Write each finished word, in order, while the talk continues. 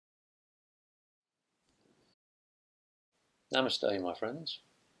Namaste, my friends.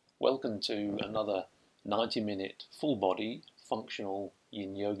 Welcome to another 90-minute full-body functional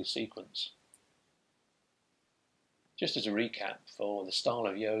yin yoga sequence. Just as a recap for the style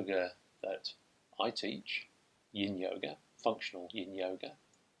of yoga that I teach, yin yoga, functional yin yoga.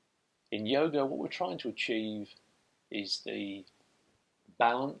 In yoga, what we're trying to achieve is the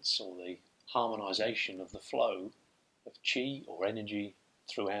balance or the harmonization of the flow of chi or energy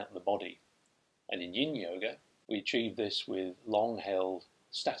throughout the body. And in yin yoga, we achieve this with long-held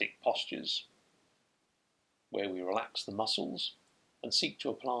static postures where we relax the muscles and seek to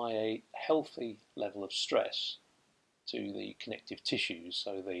apply a healthy level of stress to the connective tissues,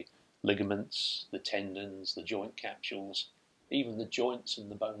 so the ligaments, the tendons, the joint capsules, even the joints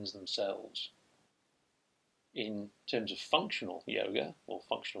and the bones themselves. In terms of functional yoga or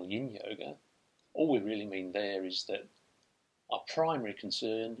functional yin yoga, all we really mean there is that our primary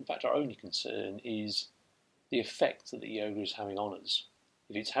concern, in fact our only concern, is the effect that the yoga is having on us.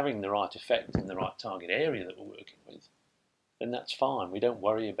 If it's having the right effect in the right target area that we're working with, then that's fine. We don't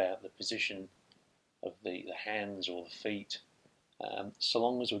worry about the position of the hands or the feet. So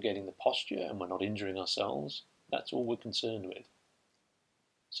long as we're getting the posture and we're not injuring ourselves, that's all we're concerned with.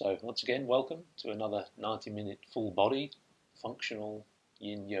 So once again, welcome to another 90-minute full body functional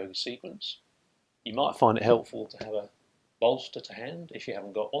yin yoga sequence. You might find it helpful to have a bolster to hand. If you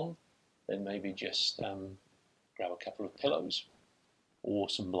haven't got one, then maybe just grab a couple of pillows or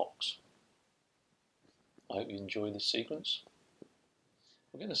some blocks. I hope you enjoy this sequence.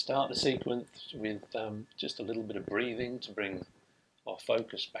 We're going to start the sequence with just a little bit of breathing to bring our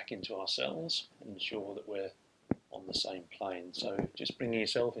focus back into ourselves and ensure that we're on the same plane. So just bringing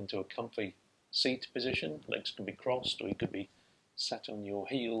yourself into a comfy seat position. Legs can be crossed or you could be sat on your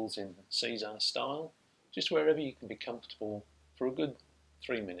heels in Caesar style. Just wherever you can be comfortable for a good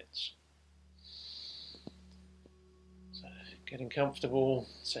 3 minutes. So getting comfortable,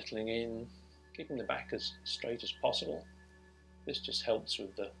 settling in, keeping the back as straight as possible. This just helps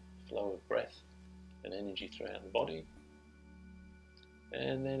with the flow of breath and energy throughout the body.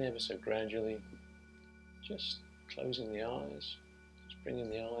 And then ever so gradually, just closing the eyes, just bringing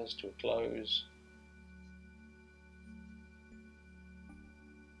the eyes to a close.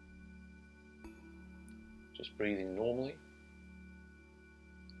 Just breathing normally.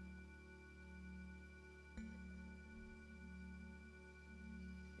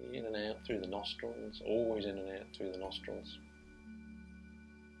 In and out through the nostrils, always in and out through the nostrils.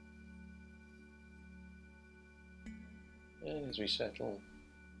 And as we settle,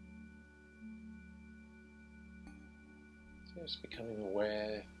 just becoming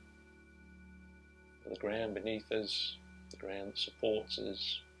aware of the ground beneath us, the ground that supports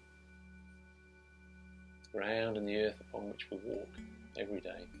us, the ground and the earth upon which we walk every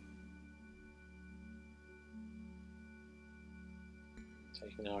day.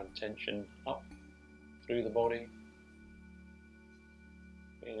 Taking our attention up through the body,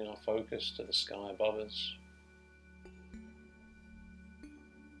 bringing our focus to the sky above us.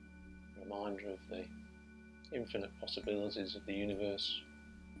 Reminder of the infinite possibilities of the universe.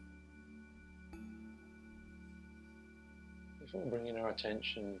 Before bringing our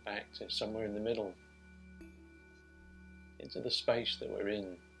attention back to somewhere in the middle, into the space that we're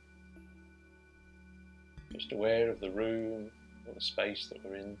in. Just aware of the room or the space that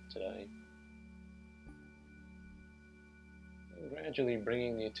we're in today. And gradually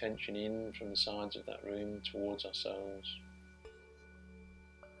bringing the attention in from the sides of that room towards ourselves.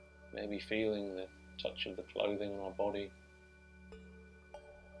 Maybe feeling the touch of the clothing on our body,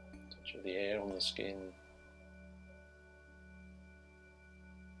 touch of the air on the skin.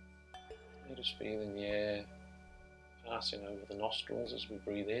 And just feeling the air passing over the nostrils as we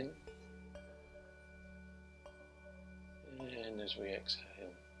breathe in. And as we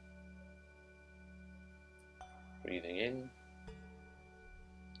exhale, breathing in,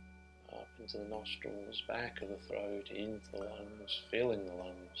 up into the nostrils, back of the throat, into the lungs, filling the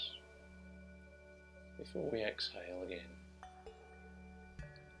lungs, before we exhale again.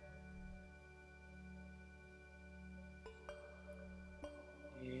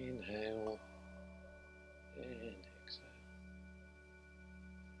 Inhale and exhale.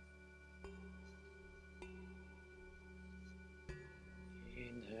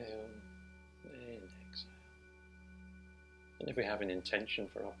 Inhale and exhale. And if we have an intention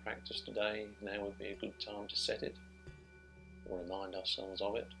for our practice today, now would be a good time to set it or remind ourselves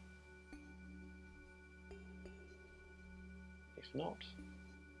of it. If not,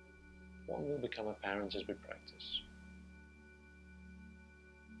 one will become apparent as we practice.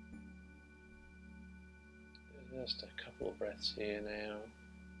 Just a couple of breaths here now.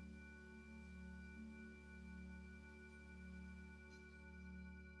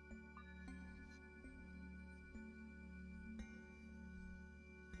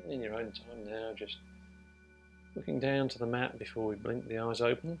 in your own time now, just looking down to the mat before we blink the eyes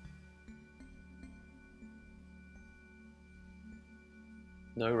open.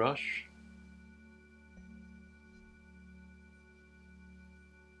 No rush.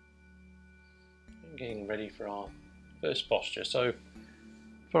 And getting ready for our first posture. So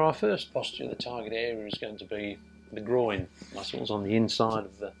for our first posture, the target area is going to be the groin muscles on the inside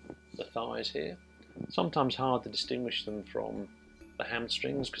of the thighs here. Sometimes hard to distinguish them from the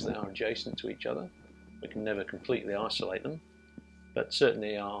hamstrings because they are adjacent to each other. We can never completely isolate them, but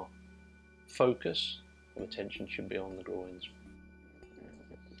certainly our focus of attention should be on the groins.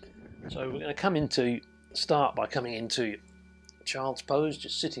 So we're going to start by coming into child's pose,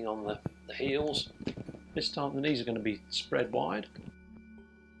 just sitting on the heels. This time the knees are going to be spread wide.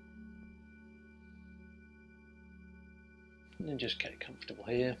 And then just get comfortable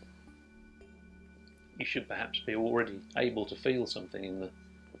here. You should perhaps be already able to feel something in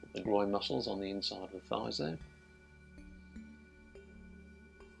the groin muscles on the inside of the thighs there.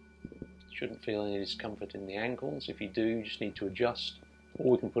 Shouldn't feel any discomfort in the ankles. If you do, you just need to adjust,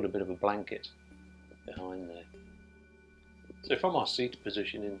 or we can put a bit of a blanket behind there. So from our seated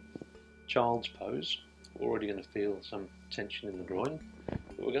position in child's pose, we're already going to feel some tension in the groin.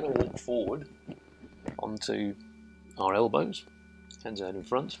 But we're going to walk forward onto our elbows, hands out in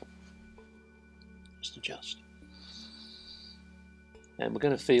front. Just adjust. And we're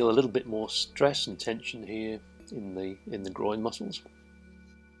going to feel a little bit more stress and tension here in the groin muscles.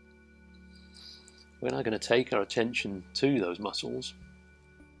 We're now going to take our attention to those muscles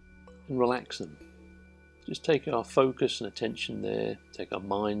and relax them. Just take our focus and attention there, take our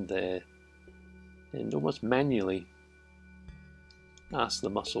mind there, and almost manually ask the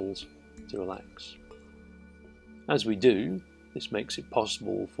muscles to relax. As we do, this makes it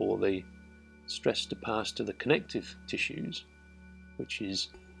possible for the stress to pass to the connective tissues, which is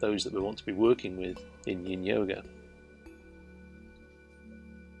those that we want to be working with in Yin Yoga.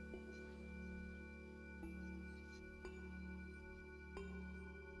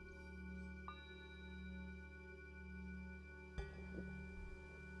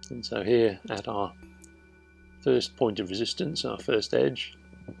 And so here at our first point of resistance, our first edge,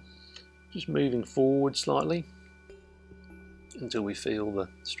 just moving forward slightly until we feel the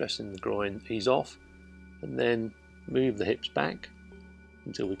stress in the groin ease off, and then move the hips back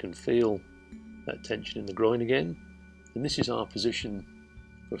until we can feel that tension in the groin again. And this is our position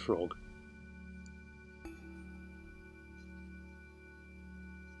for frog.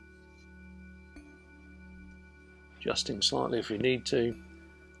 Adjusting slightly if we need to.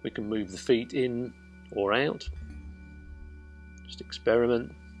 We can move the feet in or out. Just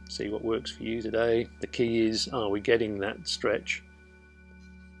experiment, see what works for you today. The key is, are we getting that stretch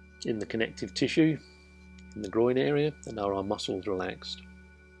in the connective tissue, in the groin area, and are our muscles relaxed?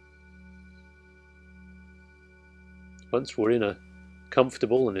 Once we're in a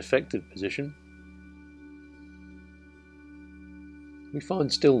comfortable and effective position, we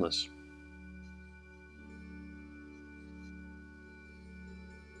find stillness.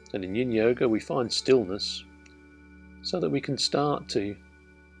 And in Yin Yoga, we find stillness so that we can start to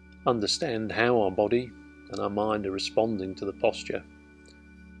understand how our body and our mind are responding to the posture.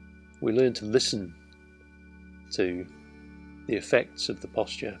 We learn to listen to the effects of the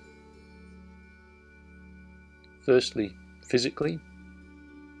posture. Firstly, physically.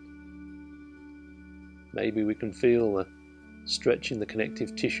 Maybe we can feel a stretch in the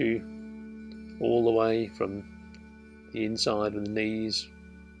connective tissue all the way from the inside of the knees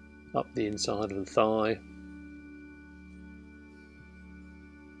up the inside of the thigh.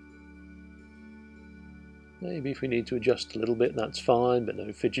 Maybe if we need to adjust a little bit, that's fine, but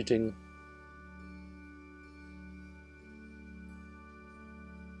no fidgeting.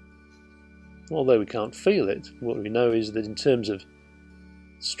 Although we can't feel it, what we know is that in terms of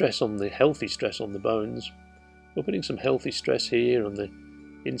stress on the healthy stress on the bones, we're putting some healthy stress here on the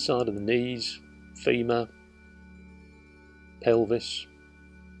inside of the knees, femur, pelvis,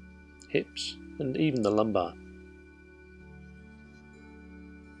 hips, and even the lumbar.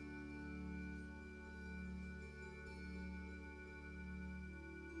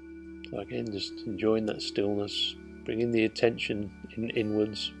 So again, just enjoying that stillness, bringing the attention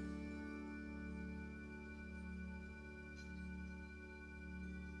inwards.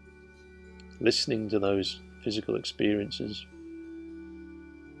 Listening to those physical experiences.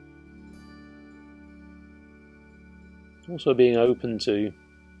 Also being open to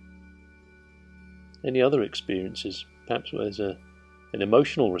any other experiences. Perhaps there's an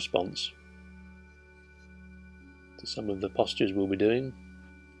emotional response to some of the postures we'll be doing.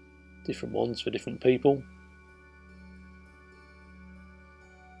 Different ones for different people.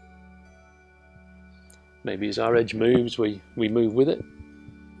 Maybe as our edge moves, we move with it.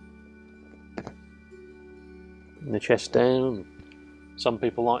 Bring the chest down. Some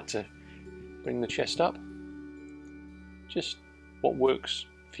people like to bring the chest up. Just what works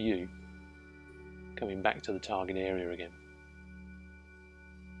for you. Coming back to the target area again.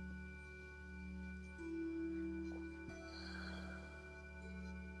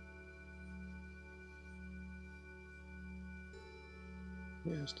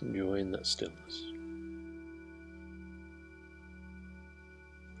 Just enjoying that stillness.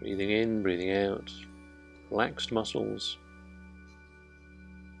 Breathing in, breathing out, relaxed muscles.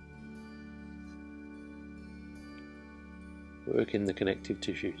 Working the connective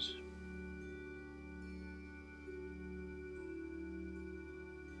tissues.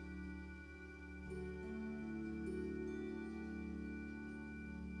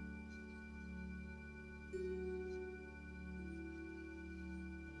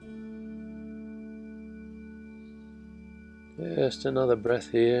 Just another breath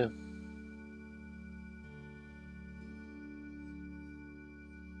here.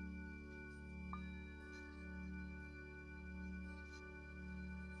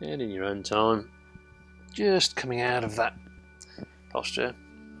 And in your own time, just coming out of that posture,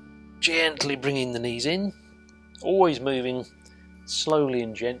 gently bringing the knees in, always moving slowly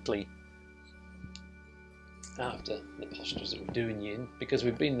and gently after the postures that we do in yin, because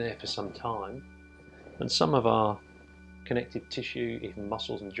we've been there for some time, and some of our connective tissue, even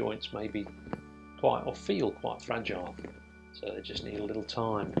muscles and joints, may be quite or feel quite fragile, so they just need a little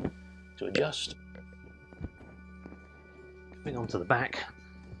time to adjust. Coming onto the back,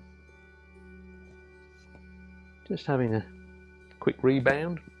 just having a quick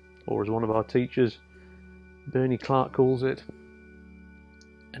rebound, or as one of our teachers, Bernie Clark, calls it,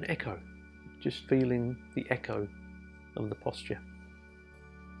 an echo. Just feeling the echo of the posture.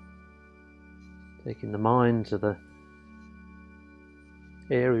 Taking the mind to the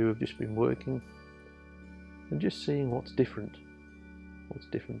area we've just been working and just seeing what's different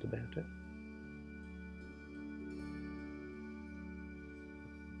about it.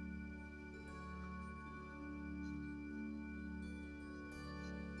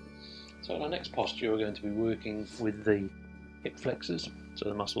 So in our next posture, we're going to be working with the hip flexors, so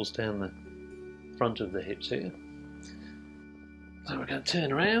the muscles down the front of the hips here. So we're going to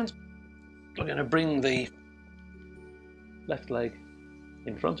turn around. We're going to bring the left leg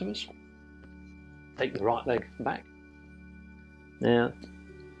in front of us. Take the right leg back. Now,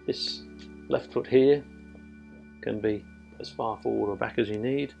 this left foot here can be as far forward or back as you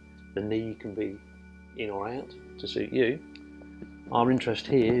need. The knee can be in or out to suit you. Our interest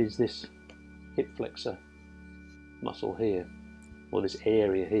here is this hip flexor muscle here, or this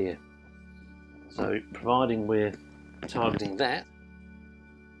area here. So providing we're targeting that,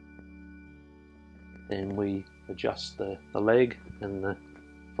 then we adjust the leg and the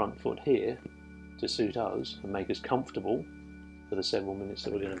front foot here to suit us and make us comfortable for the several minutes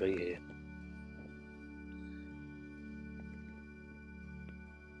that we're going to be here.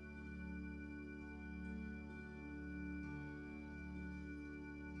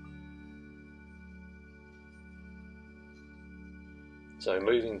 So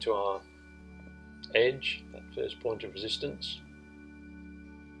moving to our edge, that first point of resistance,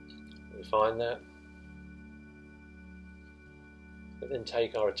 we find that, but then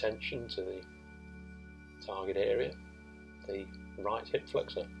take our attention to the target area, the right hip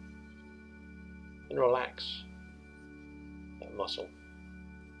flexor, and relax that muscle.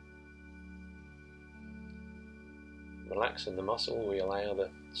 Relaxing the muscle, we allow the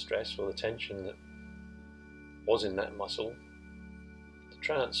stress or the tension that was in that muscle to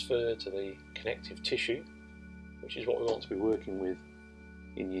transfer to the connective tissue, which is what we want to be working with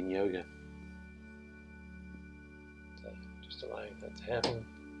in yin yoga. So just allowing that to happen.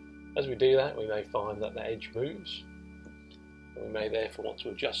 As we do that, we may find that the edge moves, and we may therefore want to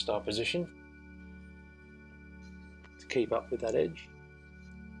adjust our position to keep up with that edge.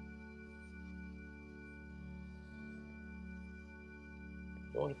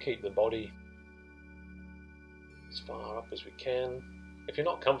 We want to keep the body as far up as we can. If you're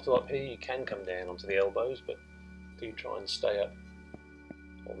not comfortable up here, you can come down onto the elbows, but do try and stay up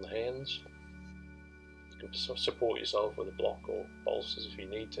on the hands. You can support yourself with a block or bolsters if you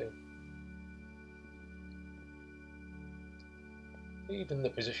need to. Even the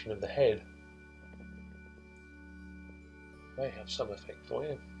position of the head may have some effect for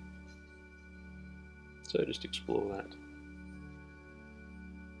you. So just explore that.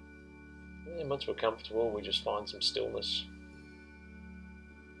 And then once we're comfortable, we just find some stillness.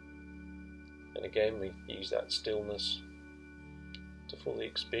 And again, we use that stillness to fully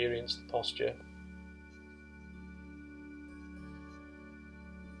experience the posture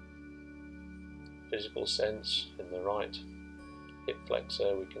physical sense in the right hip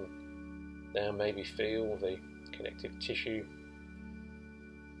flexor. We can now maybe feel the connective tissue.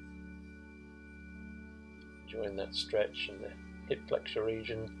 Enjoying that stretch in the hip flexor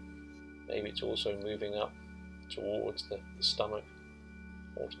region. Maybe it's also moving up towards the stomach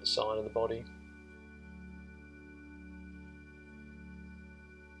or to the side of the body.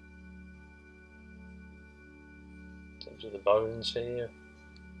 In terms of the bones here,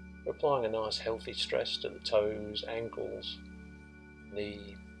 we're applying a nice healthy stress to the toes, ankles,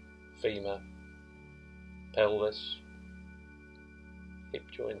 knee, femur, pelvis, hip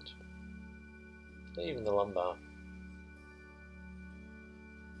joint, even the lumbar.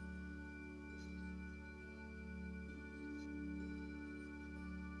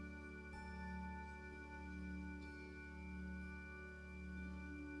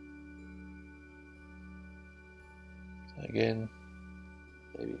 So again,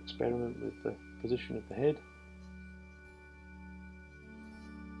 maybe experiment with the position of the head.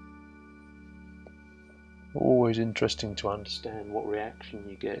 Always interesting to understand what reaction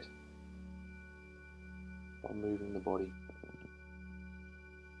you get from moving the body.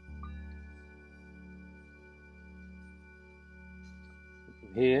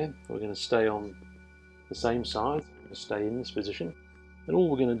 From here, we're going to stay on the same side, we're going to stay in this position, and all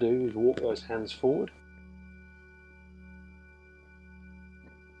we're going to do is walk those hands forward,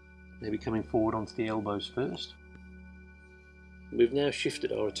 maybe coming forward onto the elbows first. We've now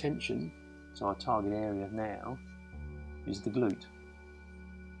shifted our attention, so our target area now is the glute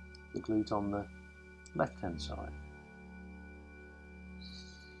on the left hand side.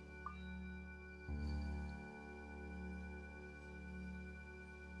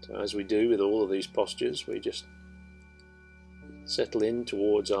 So as we do with all of these postures, we just settle in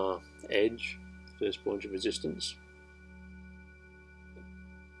towards our edge, first point of resistance.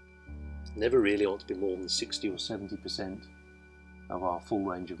 Never really want to be more than 60 or 70% of our full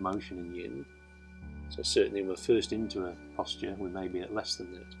range of motion in yin. So certainly when we're first into a posture, we may be at less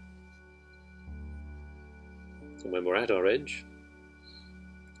than that. And when we're at our edge,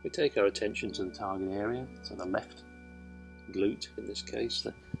 we take our attention to the target area, so the left glute in this case,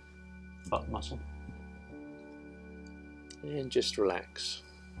 the butt muscle, and just relax.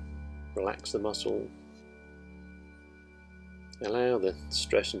 Relax the muscle. Allow the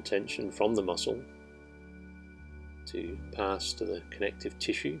stress and tension from the muscle to pass to the connective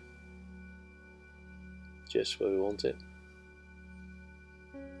tissue, just where we want it.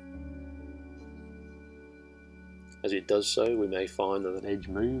 As it does so, we may find that an edge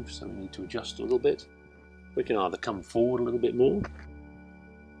moves, so we need to adjust a little bit. We can either come forward a little bit more,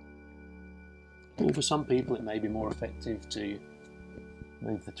 or for some people it may be more effective to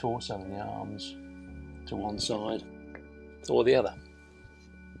move the torso and the arms to one side or the other.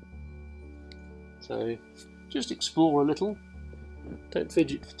 So just explore a little, don't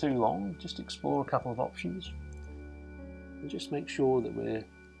fidget for too long, just explore a couple of options and just make sure that we're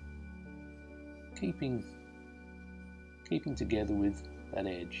keeping together with that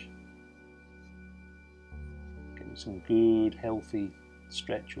edge. Getting some good healthy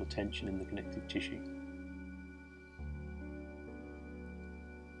stretch or tension in the connective tissue.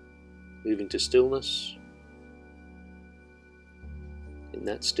 Moving to stillness. In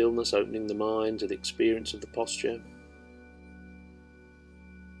that stillness, opening the mind to the experience of the posture.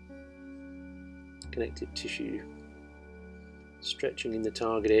 Connective tissue. Stretching in the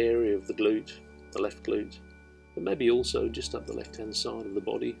target area of the glute, the left glute, but maybe also just up the left hand side of the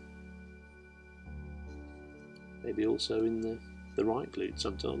body. Maybe also in the right glute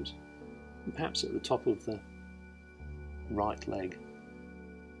sometimes, and perhaps at the top of the right leg,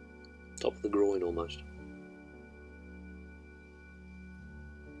 top of the groin almost.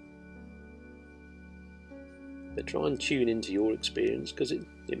 But try and tune into your experience, because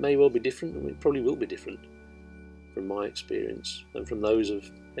it may well be different, and it probably will be different from my experience and from those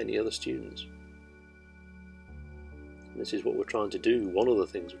of any other students. And this is what we're trying to do. One of the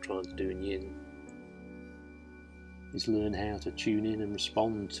things we're trying to do in yin is learn how to tune in and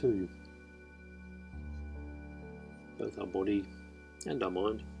respond to both our body and our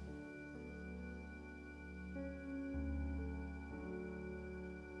mind.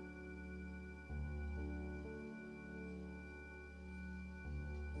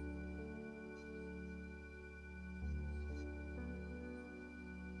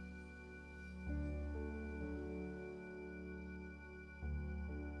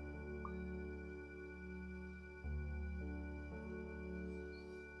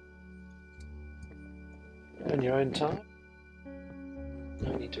 In your own time.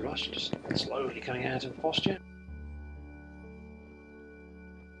 No need to rush, just slowly coming out of posture.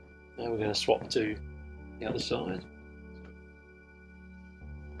 Now we're going to swap to the other side.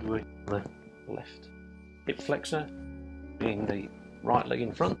 Working on the left hip flexor, bringing the right leg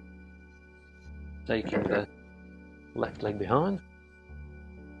in front, taking the left leg behind.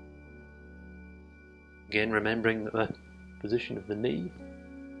 Again, remembering that the position of the knee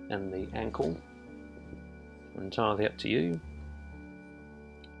and the ankle are entirely up to you.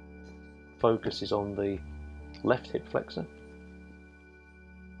 Focus is on the left hip flexor.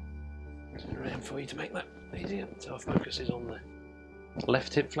 Turn around for you to make that easier. So our focus is on the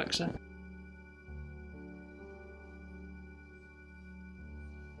left hip flexor.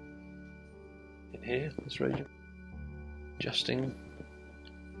 In here, this region. Adjusting.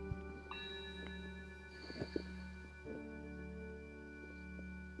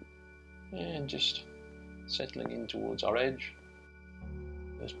 And just settling in towards our edge.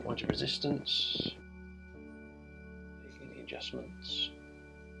 First point of resistance. Making the adjustments.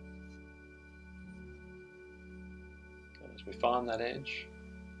 And as we find that edge,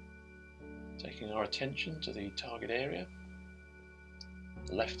 taking our attention to the target area,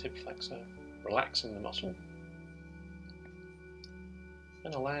 the left hip flexor, relaxing the muscle,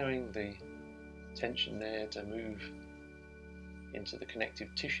 and allowing the tension there to move into the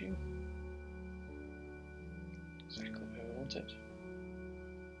connective tissue, exactly where we want it.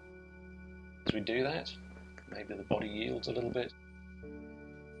 As we do that, maybe the body yields a little bit.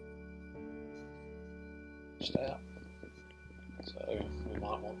 Stay up. So we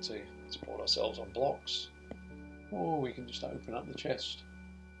might want to support ourselves on blocks, or we can just open up the chest.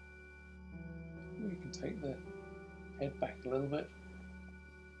 We can take the head back a little bit.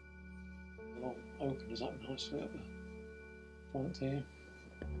 It'll open us up nicely at the front here.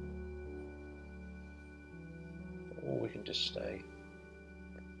 Or we can just stay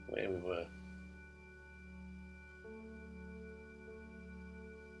where we were.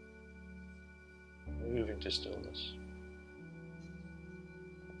 Moving to stillness.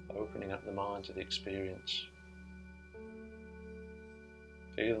 Opening up the mind to the experience.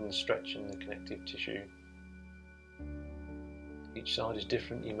 Feeling the stretch in the connective tissue. Each side is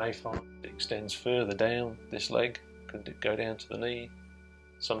different. You may find it extends further down this leg, could go down to the knee.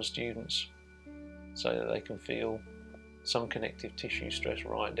 Some students say that they can feel some connective tissue stress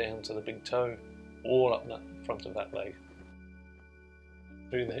right down to the big toe, all up the front of that leg.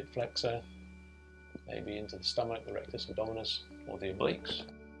 Through the hip flexor, maybe into the stomach, the rectus abdominis, or the obliques.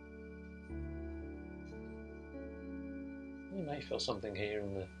 You may feel something here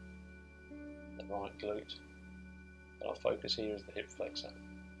in the right glute, but our focus here is the hip flexor.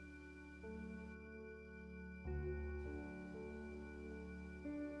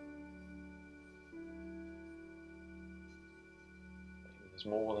 Maybe there's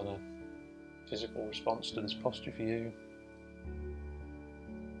more than a physical response to this posture for you.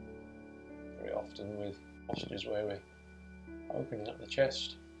 Very often with postures where we're opening up the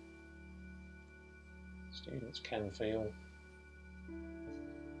chest, students can feel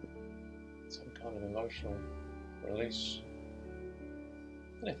some kind of emotional release.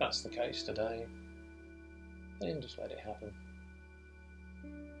 And if that's the case today, then just let it happen.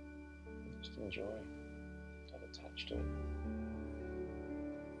 Just enjoy. Don't attach to it.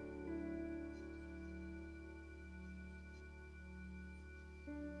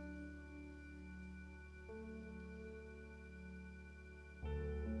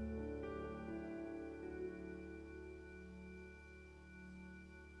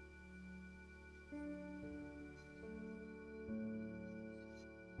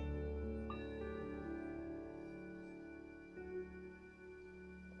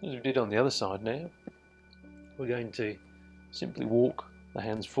 As we did on the other side now, we're going to simply walk the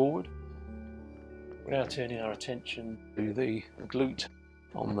hands forward. We're now turning our attention to the glute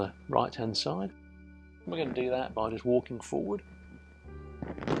on the right hand side. We're going to do that by just walking forward,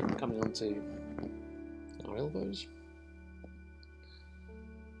 coming onto our elbows.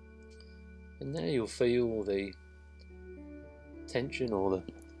 And there you'll feel the tension or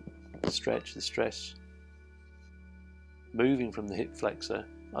the stretch, the stress moving from the hip flexor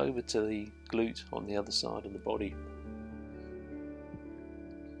over to the glute on the other side of the body.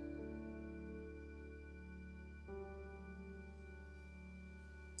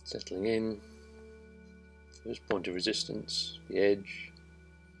 Settling in, first point of resistance, the edge.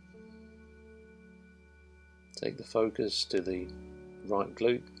 Take the focus to the right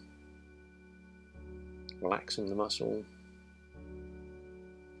glute, relaxing the muscle,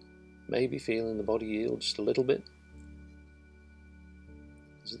 maybe feeling the body yield just a little bit.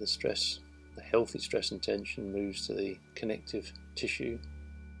 As the stress, the healthy stress and tension moves to the connective tissue,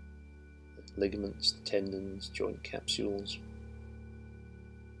 the ligaments, the tendons, joint capsules.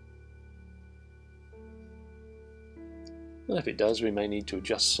 And if it does, we may need to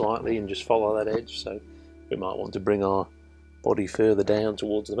adjust slightly and just follow that edge, so we might want to bring our body further down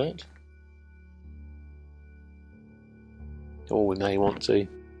towards the mat. Or we may want to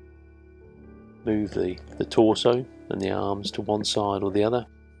move the torso and the arms to one side or the other.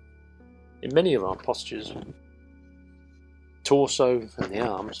 In many of our postures, torso and the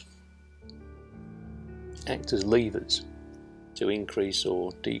arms act as levers to increase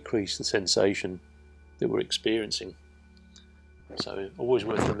or decrease the sensation that we're experiencing. So always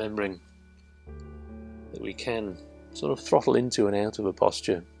worth remembering that we can sort of throttle into and out of a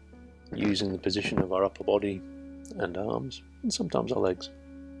posture using the position of our upper body and arms, and sometimes our legs.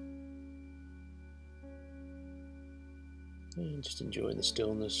 And just enjoying the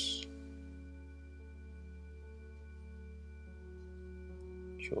stillness,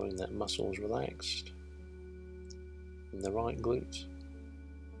 ensuring that muscle's relaxed in the right glute.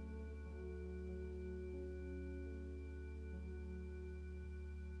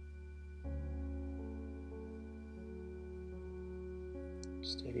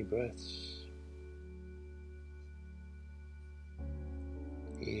 Steady breaths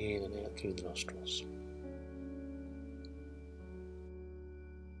in and out through the nostrils.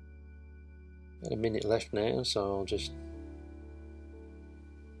 About a minute left now, so I'll just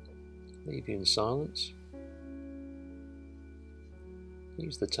leave you in silence.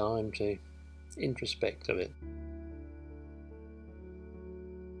 Use the time to introspect a bit.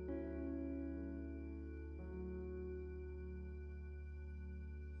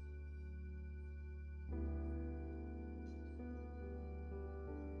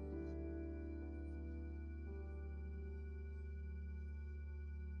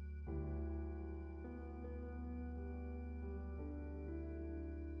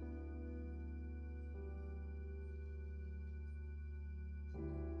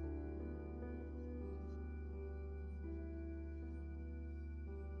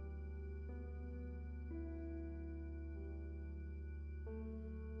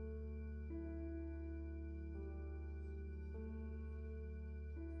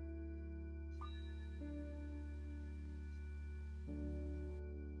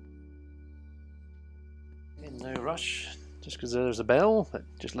 No rush, just because there's a bell, but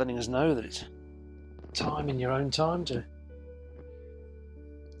just letting us know that it's time in your own time to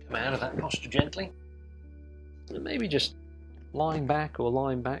come out of that posture gently. And maybe just lying back or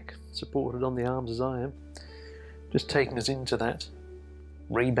lying back, supported on the arms as I am, just taking us into that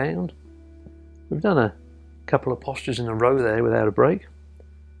rebound. We've done a couple of postures in a row there without a break,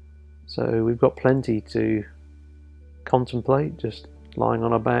 so we've got plenty to contemplate, just lying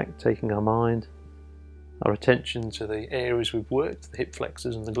on our back, taking our mind, our attention to the areas we've worked, the hip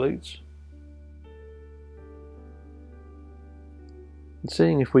flexors and the glutes, and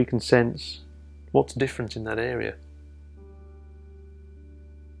seeing if we can sense what's different in that area.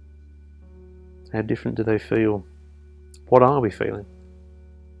 How different do they feel? What are we feeling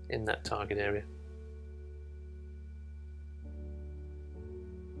in that target area?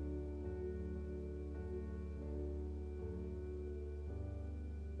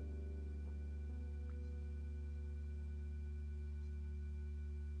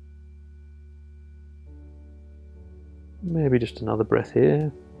 Maybe just another breath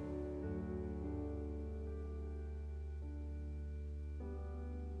here.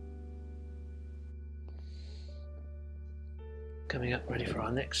 Coming up, ready for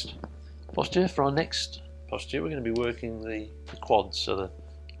our next posture. For our next posture, we're going to be working the quads, so the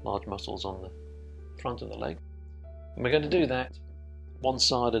large muscles on the front of the leg. And we're going to do that one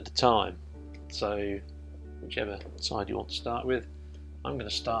side at a time. So whichever side you want to start with, I'm going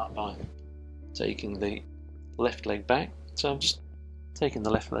to start by taking the left leg back. So I'm just taking the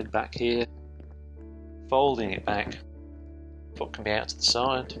left leg back here, folding it back. Foot can be out to the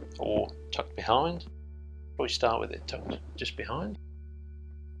side or tucked behind. Probably start with it tucked just behind.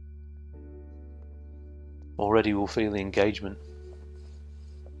 Already we'll feel the engagement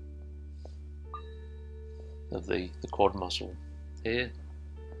of the quad muscle here.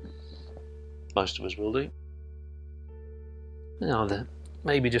 Most of us will do. Now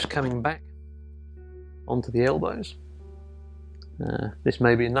maybe just coming back onto the elbows. This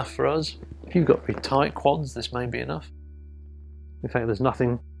may be enough for us. If you've got pretty tight quads, this may be enough. In fact, there's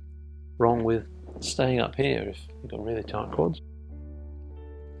nothing wrong with staying up here if you've got really tight quads.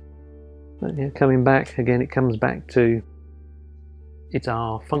 But yeah, coming back, again, it comes back to it's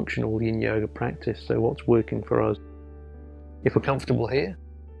our functional yin yoga practice, so what's working for us. If we're comfortable here,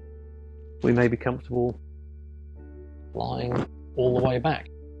 we may be comfortable lying all the way back.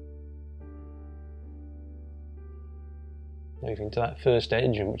 Moving to that first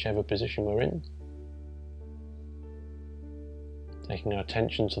edge in whichever position we're in. taking our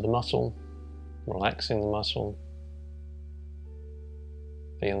attention to the muscle, relaxing the muscle,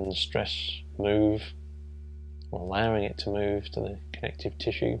 feeling the stress move, or allowing it to move to the connective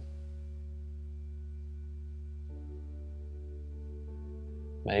tissue.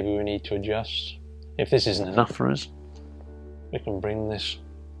 Maybe we need to adjust. If this isn't enough for us, we can bring this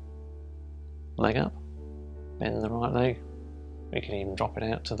leg up, bend the right leg. We can even drop it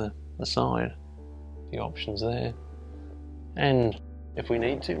out to the side. The options there. And if we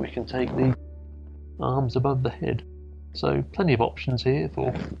need to, we can take the arms above the head. So plenty of options here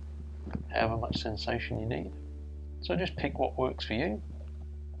for however much sensation you need. So just pick what works for you.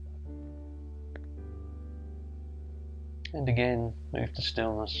 And again, move to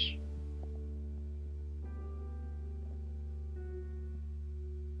stillness.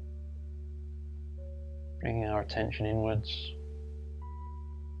 Bringing our attention inwards.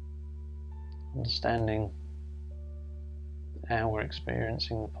 Understanding how we're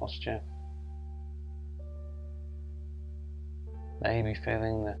experiencing the posture. Maybe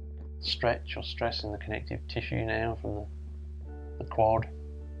feeling the stretch or stress in the connective tissue now from the quad.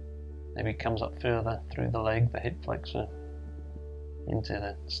 Maybe it comes up further through the leg, the hip flexor, into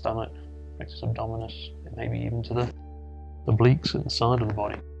the stomach, rectus abdominis, and maybe even to the obliques at the side of the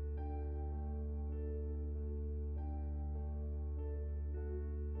body.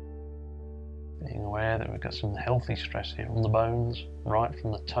 Being aware that we've got some healthy stress here on the bones, right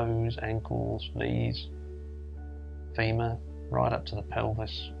from the toes, ankles, knees, femur, right up to the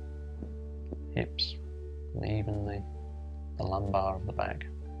pelvis, hips, and even the lumbar of the back.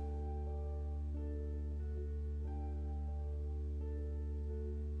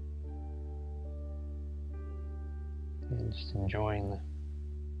 And just enjoying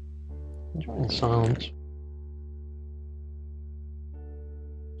the silence.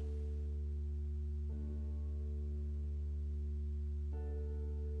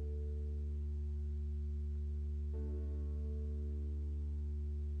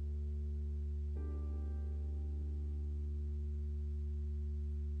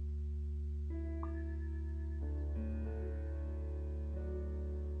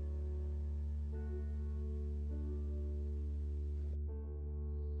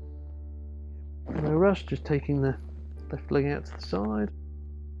 No rush, just taking the left leg out to the side.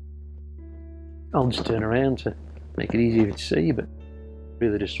 I'll just turn around to make it easier to see, but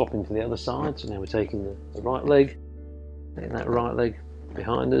really just swapping to the other side. So now we're taking the right leg, letting that right leg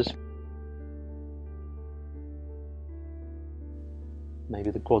behind us.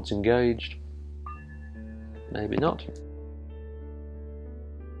 Maybe the quad's engaged, maybe not.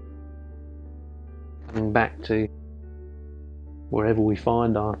 Coming back to wherever we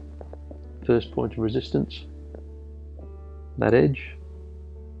find our first point of resistance, that edge,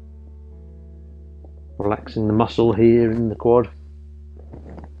 relaxing the muscle here in the quad,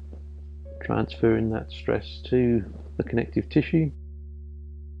 transferring that stress to the connective tissue.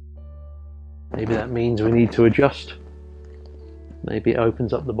 Maybe that means we need to adjust. Maybe it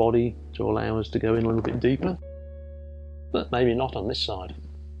opens up the body to allow us to go in a little bit deeper, but maybe not on this side.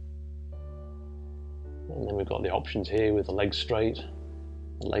 And then we've got the options here with the legs straight,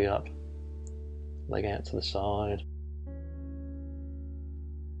 the leg up, leg out to the side,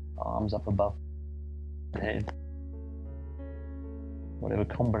 arms up above the head. Whatever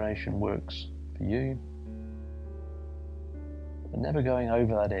combination works for you, but never going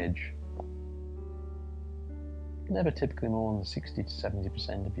over that edge. Never typically more than 60 to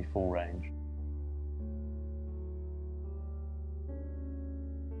 70% of your full range.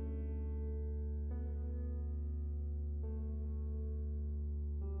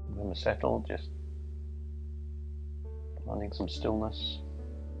 When we're settled, just finding some stillness,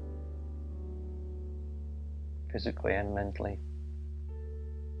 physically and mentally.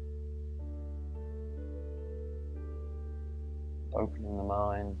 Opening the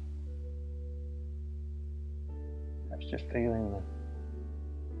mind, perhaps just feeling the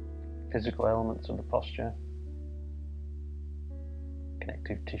physical elements of the posture,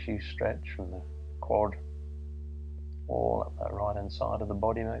 connective tissue stretch from the quad, all up that right hand side of the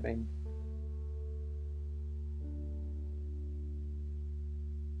body maybe.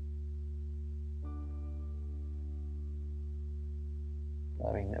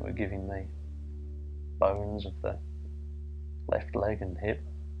 Knowing that we're giving the bones of the left leg and hip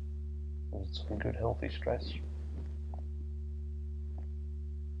some good healthy stress.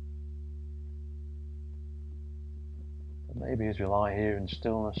 And maybe as we lie here in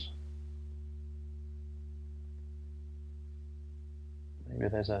stillness, maybe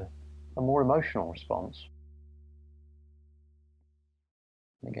there's a more emotional response.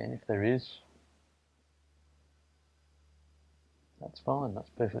 And again, if there is, That's fine, that's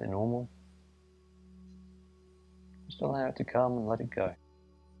perfectly normal. Just allow it to come and let it go.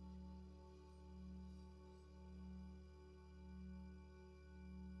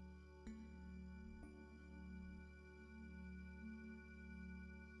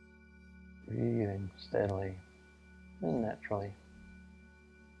 Breathing steadily and naturally.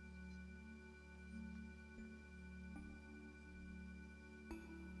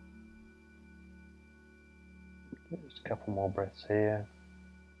 Just a couple more breaths here.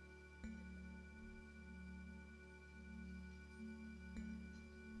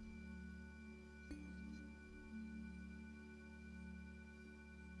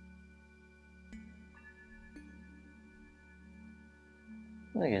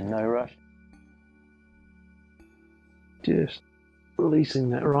 And again, no rush. Just releasing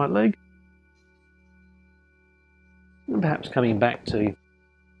that right leg. And perhaps coming back to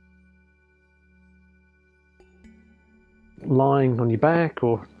lying on your back,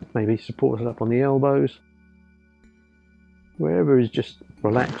 or maybe supported up on the elbows. Wherever is just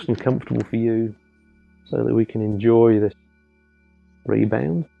relaxed and comfortable for you, so that we can enjoy this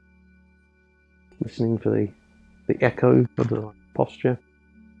rebound. Listening for the echo of the posture.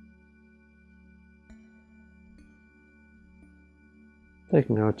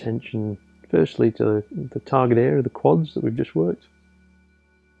 Taking our attention firstly to the target area, the quads that we've just worked.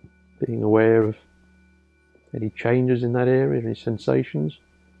 Being aware of any changes in that area, any sensations.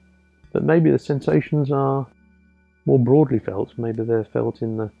 But maybe the sensations are more broadly felt. Maybe they're felt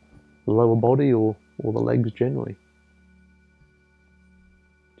in the lower body or the legs generally.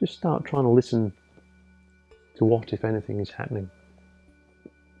 Just start trying to listen to what, if anything, is happening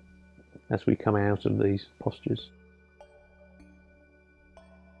as we come out of these postures.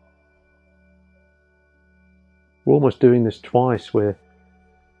 We're almost doing this twice. We're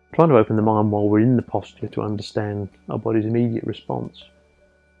trying to open the mind while we're in the posture to understand our body's immediate response.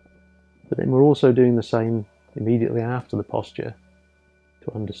 But then we're also doing the same immediately after the posture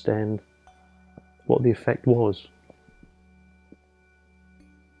to understand what the effect was.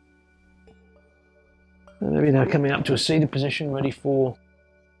 And maybe now coming up to a seated position, ready for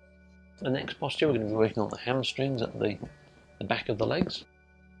the next posture. We're going to be working on the hamstrings at the back of the legs.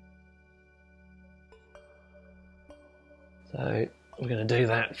 So we're going to do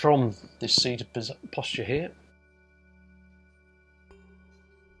that from this seated posture here.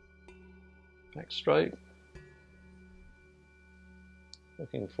 Back straight.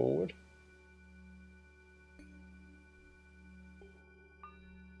 Looking forward.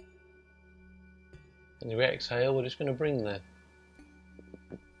 And as we exhale, we're just going to bring the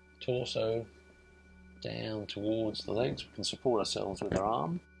torso down towards the legs. We can support ourselves with our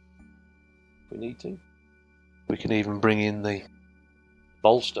arm if we need to. We can even bring in the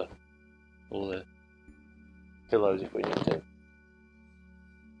bolster or the pillows if we need to.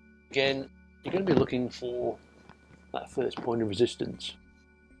 Again, you're going to be looking for that first point of resistance.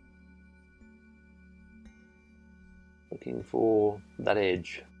 Looking for that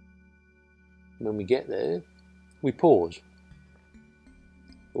edge. When we get there, we pause.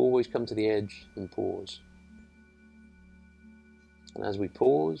 Always come to the edge and pause. And as we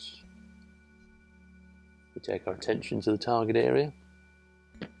pause, we take our attention to the target area,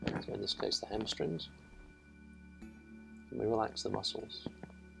 so in this case the hamstrings, and we relax the muscles.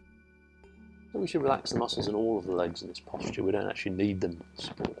 So we should relax the muscles in all of the legs in this posture. We don't actually need them to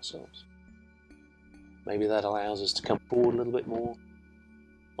support ourselves. Maybe that allows us to come forward a little bit more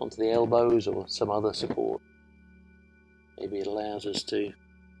onto the elbows or some other support. Maybe it allows us to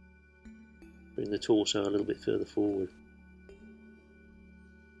bring the torso a little bit further forward.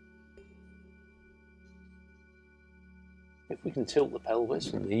 If we can tilt the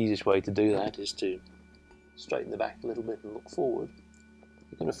pelvis, and the easiest way to do that is to straighten the back a little bit and look forward,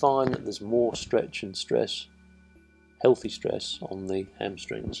 you're going to find that there's more stretch and stress, healthy stress, on the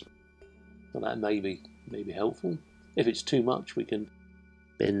hamstrings. And that may be helpful. If it's too much, we can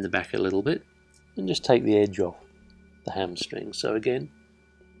bend the back a little bit and just take the edge off the hamstring. So again,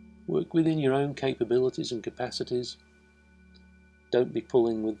 work within your own capabilities and capacities. Don't be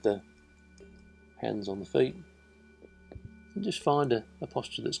pulling with the hands on the feet. And just find a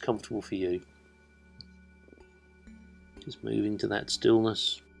posture that's comfortable for you. Just moving to that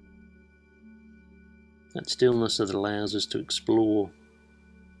stillness that allows us to explore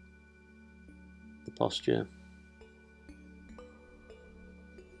the posture.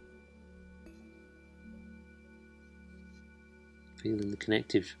 Feeling the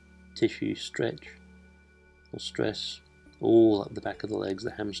connective tissue stretch or stress all up the back of the legs,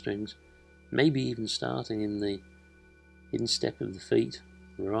 the hamstrings, maybe even starting in the instep of the feet,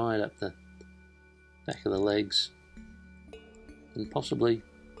 right up the back of the legs, and possibly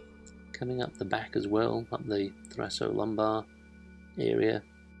coming up the back as well, up the thoracolumbar area.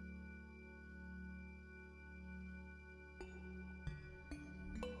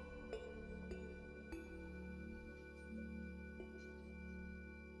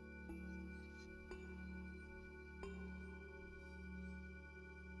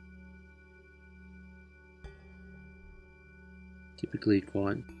 Typically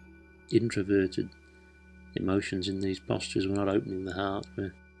quite introverted emotions in these postures. We're not opening the heart,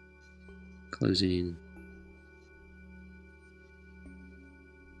 we're closing in.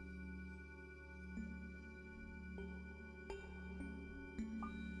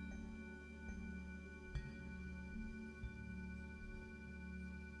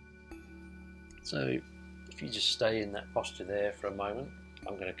 So if you just stay in that posture there for a moment,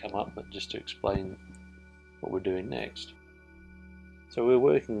 I'm going to come up just to explain what we're doing next. So we're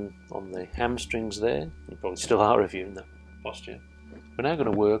working on the hamstrings there. You probably still are if you're in that posture. We're now going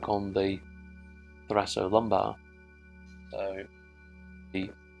to work on the thoracolumbar, so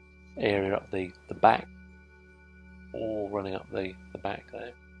the area up the back, all running up the back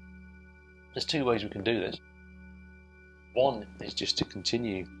there. There's two ways we can do this. One is just to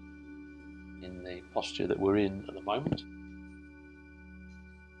continue in the posture that we're in at the moment.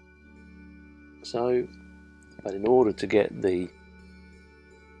 So, but in order to get the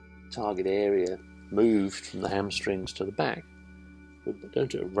target area moved from the hamstrings to the back, we're going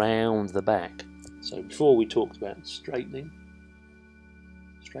to round the back. So before we talked about straightening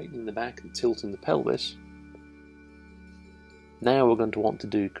the back and tilting the pelvis, now we're going to want to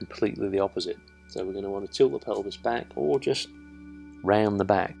do completely the opposite. So we're going to want to tilt the pelvis back or just round the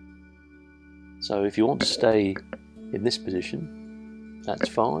back. So if you want to stay in this position, that's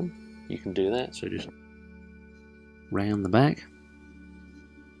fine, you can do that. So just round the back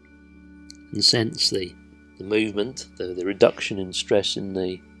and sense the movement, the reduction in stress in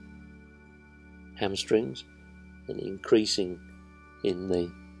the hamstrings and increasing in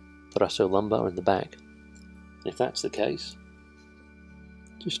the thoracolumbar in the back. And if that's the case,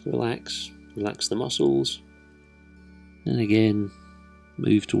 just relax the muscles, and again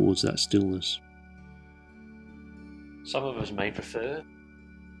move towards that stillness. Some of us may prefer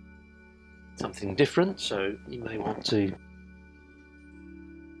something different, so you may want to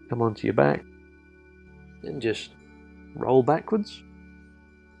come onto your back and just roll backwards.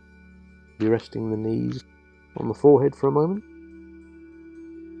 Be resting the knees on the forehead for a moment,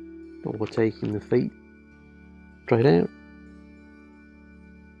 or we're taking the feet straight out,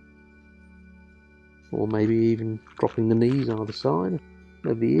 or maybe even dropping the knees either side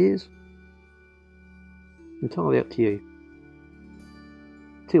of the ears. Entirely up to you.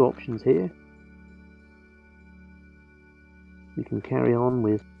 Two options here. We can carry on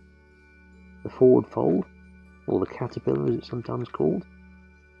with the forward fold, or the caterpillar as it's sometimes called,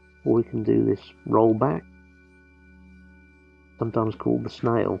 or we can do this roll back, sometimes called the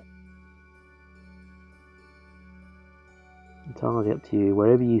snail. Entirely up to you,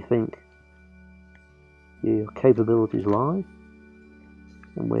 wherever you think your capabilities lie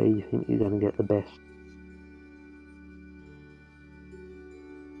and where you think you're going to get the best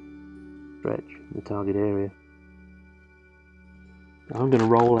stretch in the target area. I'm going to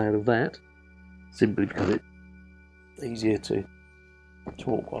roll out of that simply because it's easier to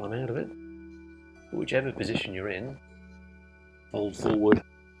talk while I'm out of it. Whichever position you're in, fold forward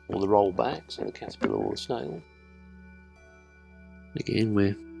or the roll back, so the caterpillar or the snail. Again,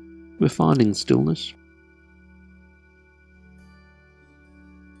 we're finding stillness,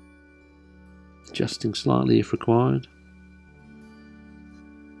 adjusting slightly if required.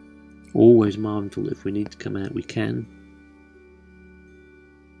 Always mindful if we need to come out, we can.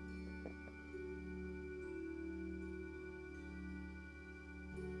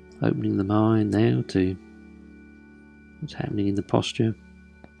 Opening the mind now to what's happening in the posture,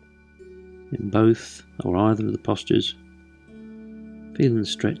 in both or either of the postures. Feeling the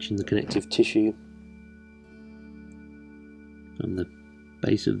stretch in the connective tissue from the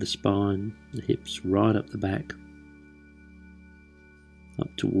base of the spine, the hips right up the back, up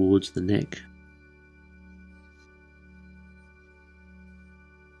towards the neck.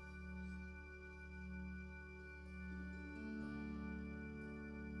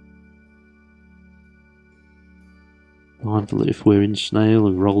 Mindful that if we're in snail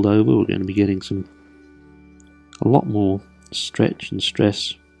and rolled over, we're going to be getting a lot more stretch and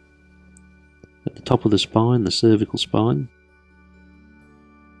stress at the top of the spine, the cervical spine.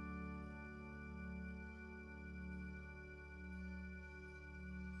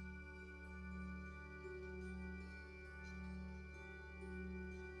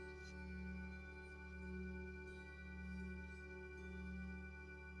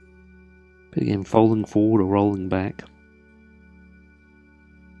 But again, folding forward or rolling back.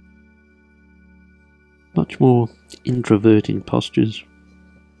 Much more introverting postures.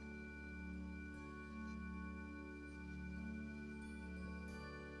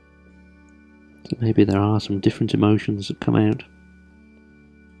 So maybe there are some different emotions that come out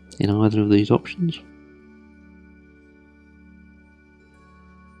in either of these options.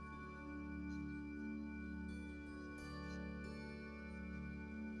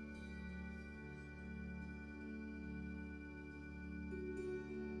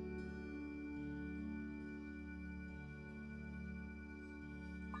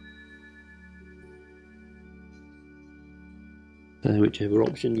 So whichever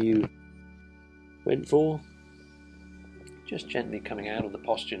option you went for, just gently coming out of the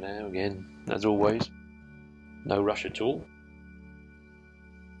posture now, again, as always, no rush at all.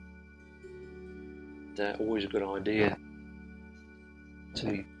 Always a good idea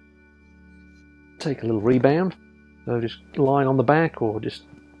to take a little rebound, so just lying on the back or just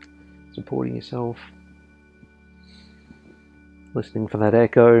supporting yourself, listening for that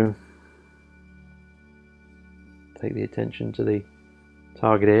echo. Take the attention to the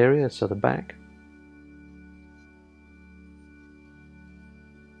target area, so the back.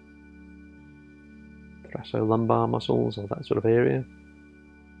 Thoracolumbar muscles, or that sort of area.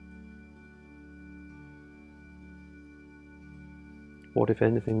 What, if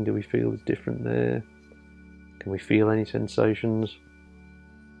anything, do we feel is different there? Can we feel any sensations?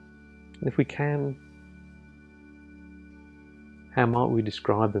 And if we can, how might we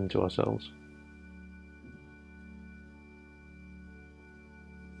describe them to ourselves?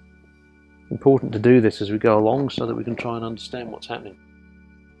 Important to do this as we go along so that we can try and understand what's happening.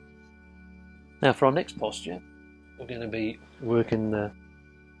 Now for our next posture, we're going to be working the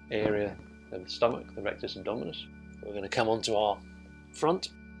area of the stomach, the rectus abdominis. We're going to come onto our front.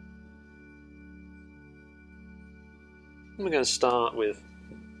 And we're going to start with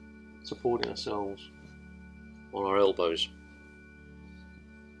supporting ourselves on our elbows.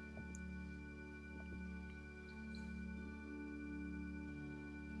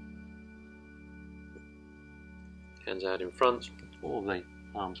 Hands out in front, or the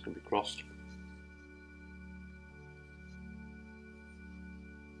arms can be crossed.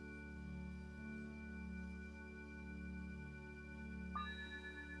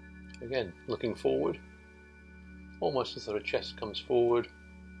 Again, looking forward, almost as though the chest comes forward.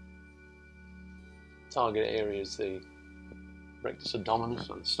 Target area is the rectus abdominis,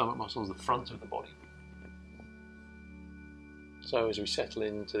 or the stomach muscles, the front of the body. So as we settle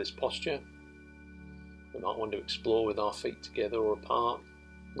into this posture, we might want to explore with our feet together or apart,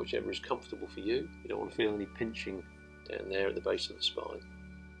 whichever is comfortable for you. You don't want to feel any pinching down there at the base of the spine.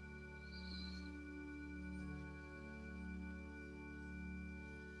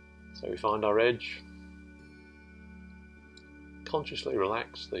 So we find our edge, consciously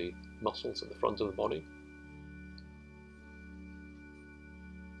relax the muscles at the front of the body.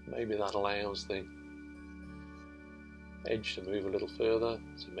 Maybe that allows the edge to move a little further,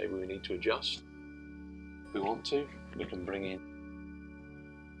 so maybe we need to adjust. If we want to, we can bring in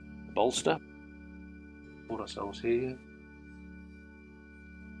the bolster, put ourselves here.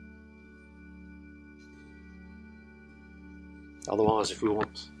 Otherwise, if we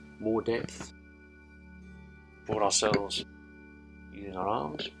want more depth, put ourselves using our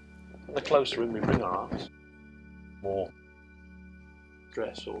arms. And the closer in we bring our arms, more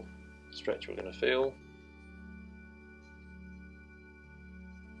stress or stretch we're going to feel.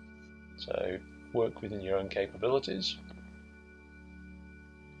 So work within your own capabilities,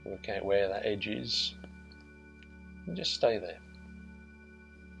 work out where that edge is, and just stay there.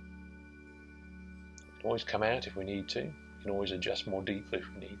 We can always come out if we need to. We can always adjust more deeply if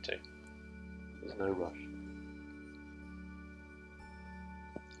we need to. There's no rush.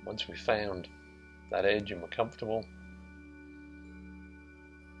 Once we've found that edge and we're comfortable,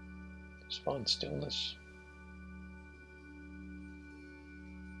 just find stillness.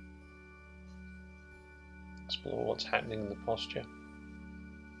 Explore what's happening in the posture.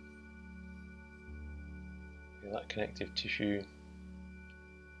 Feel that connective tissue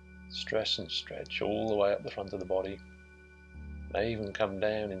stress and stretch all the way up the front of the body. May even come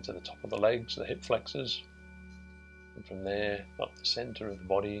down into the top of the legs, the hip flexors, and from there up the centre of the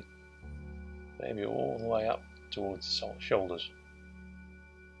body, maybe all the way up towards the shoulders.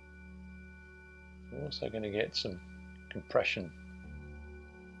 We're also going to get some compression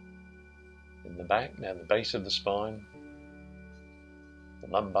in the back, down the base of the spine, the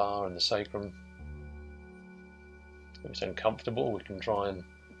lumbar and the sacrum. If it's uncomfortable, we can try and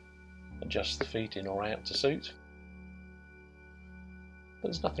adjust the feet in or out to suit. But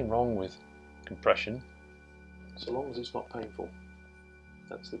there's nothing wrong with compression, so long as it's not painful.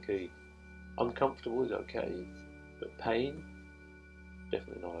 That's the key. Uncomfortable is okay, but pain,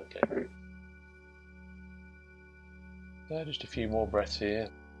 definitely not okay. So just a few more breaths here.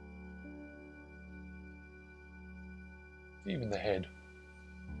 Even the head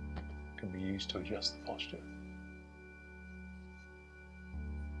can be used to adjust the posture.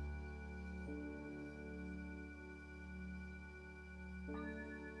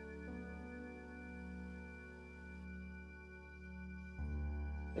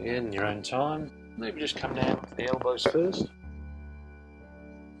 Again, in your own time, maybe just come down to the elbows first.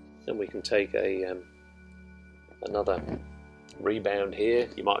 Then we can take another rebound here.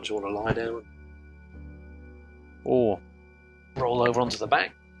 You might just want to lie down or roll over onto the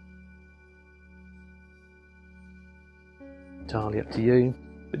back. Entirely up to you,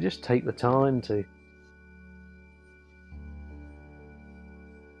 but just take the time to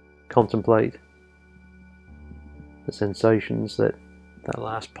contemplate the sensations that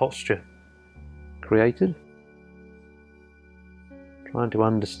last posture created. Trying to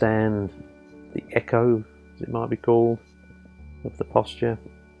understand the echo, as it might be called, of the posture,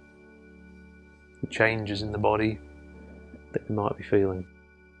 the changes in the body that we might be feeling.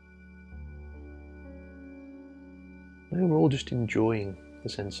 Now we're all just enjoying the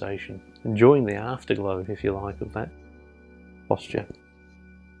sensation, enjoying the afterglow, if you like, of that posture.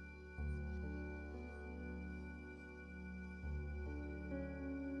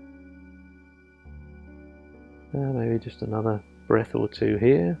 Maybe just another breath or two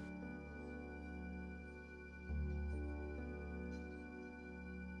here.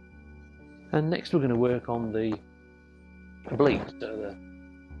 And next we're going to work on the obliques, so the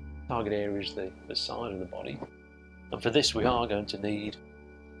target area is the side of the body. And for this we are going to need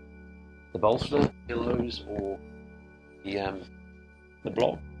the bolster, pillows, or the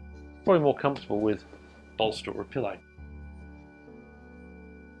block. Probably more comfortable with bolster or a pillow.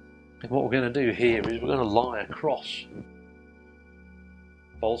 And what we're going to do here is we're going to lie across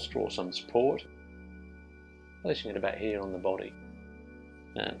bolster or some support, placing it about here on the body,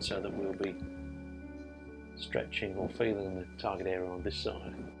 and so that we'll be stretching or feeling the target area on this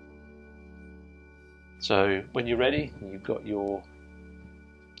side. So when you're ready and you've got your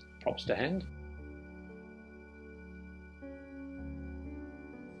props to hand,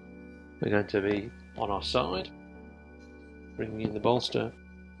 we're going to be on our side, bringing in the bolster,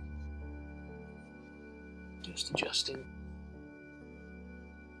 just adjusting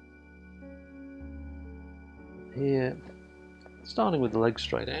here, starting with the legs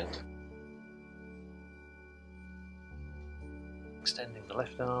straight out, extending the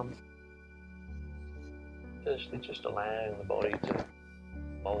left arm, firstly just allowing the body to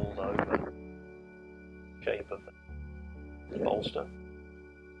mould over the shape of the bolster.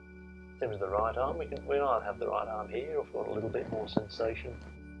 Same with the right arm, we might have the right arm here, or if we want a little bit more sensation,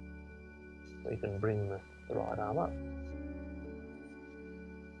 we can bring the right arm up.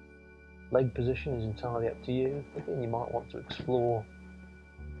 Leg position is entirely up to you. Again, you might want to explore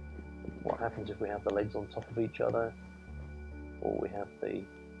what happens if we have the legs on top of each other, or we have the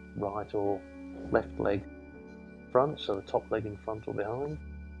right or left leg front, so the top leg in front or behind.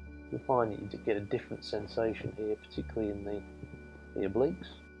 You'll find that you get a different sensation here, particularly in the obliques.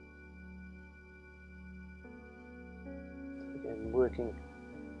 Again, working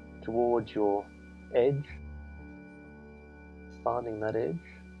towards your edge, finding that edge.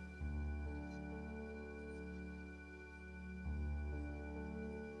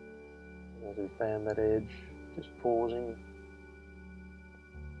 As we found that edge, just pausing,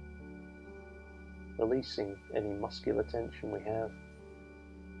 releasing any muscular tension we have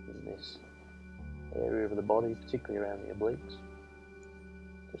in this area of the body, particularly around the obliques.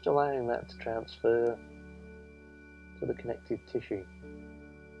 Just allowing that to transfer to the connective tissue.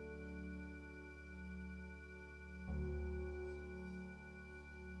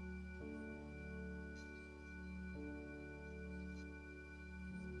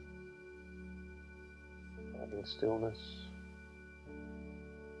 Finding stillness.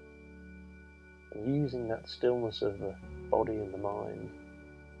 And using that stillness of the body and the mind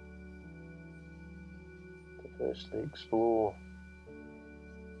to firstly explore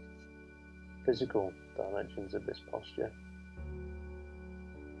physical dimensions of this posture.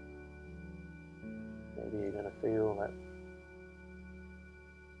 Maybe you're going to feel that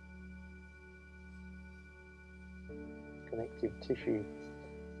connective tissue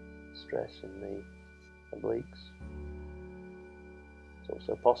stress in the obliques. It's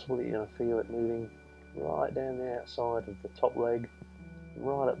also possible that you're going to feel it moving right down the outside of the top leg,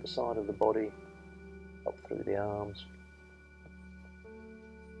 right up the side of the body, up through the arms.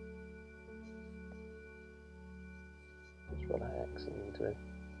 relaxing into it.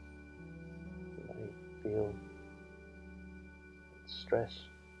 You may feel stress,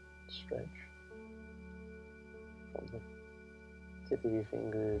 stretch from the tip of your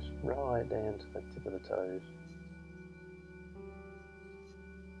fingers right down to the tip of the toes.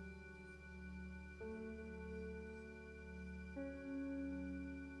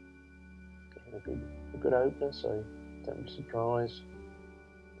 Getting a good opener, so don't be surprised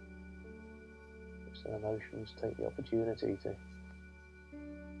if some emotions take the opportunity to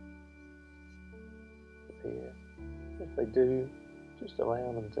appear. If they do, just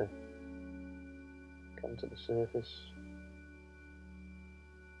allow them to come to the surface,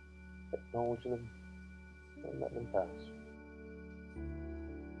 acknowledge them, and let them pass.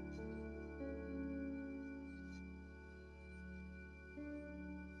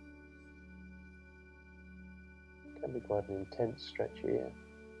 It can be quite an intense stretch here.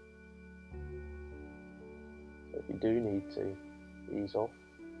 So if you do need to ease off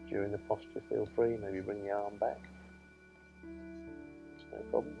during the posture, feel free, maybe bring the arm back. It's no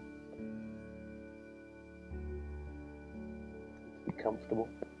problem. Be comfortable.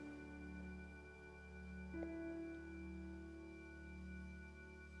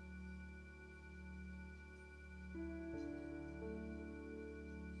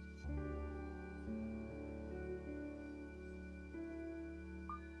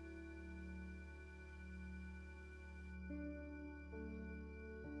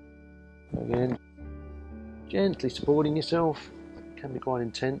 Again, gently supporting yourself. It can be quite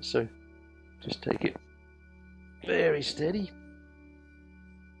intense, so just take it very steady.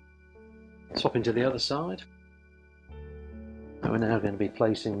 Swap into the other side. And we're now going to be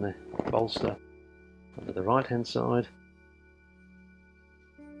placing the bolster under the right hand side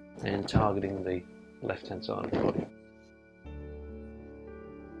and targeting the left hand side of the body.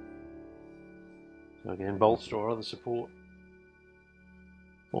 So again, bolster or other support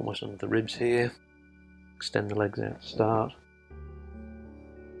almost under the ribs here. Extend the legs out to start.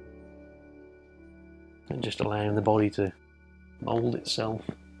 And just allowing the body to mould itself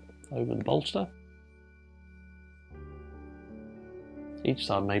over the bolster. Each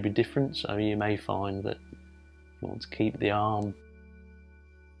side may be different, so you may find that you want to keep the arm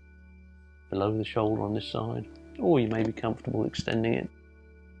below the shoulder on this side, or you may be comfortable extending it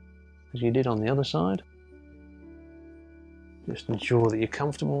as you did on the other side. Just ensure that you're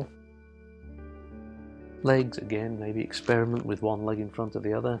comfortable. Legs, again, maybe experiment with one leg in front of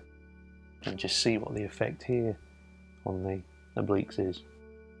the other and just see what the effect here on the obliques is.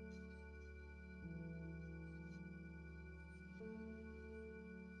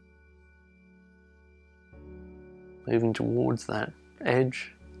 Moving towards that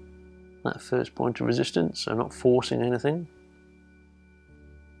edge, that first point of resistance, so not forcing anything.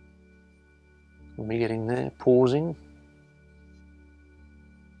 When we're getting there, pausing.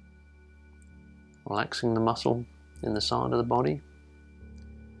 Relaxing the muscle in the side of the body.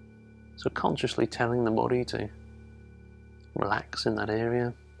 So consciously telling the body to relax in that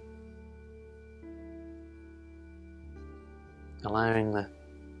area. Allowing the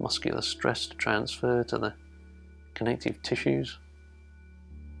muscular stress to transfer to the connective tissues.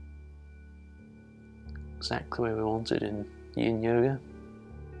 Exactly where we want it in Yin Yoga.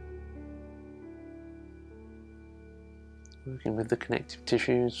 Working with the connective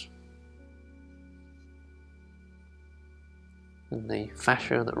tissues. And the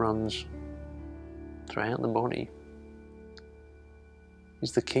fascia that runs throughout the body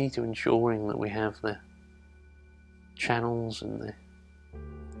is the key to ensuring that we have the channels and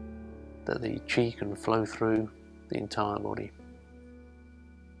that the chi can flow through the entire body.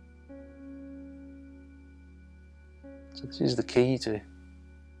 So this is the key to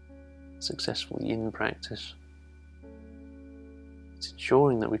successful yin practice. It's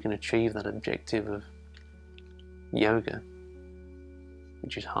ensuring that we can achieve that objective of yoga,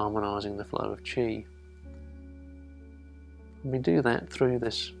 which is harmonizing the flow of chi. And we do that through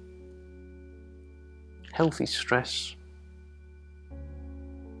this healthy stress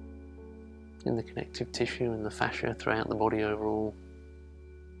in the connective tissue and the fascia throughout the body overall.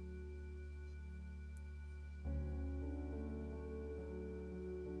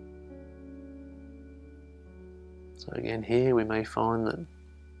 So again, here we may find that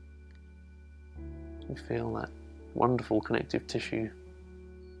we feel that wonderful connective tissue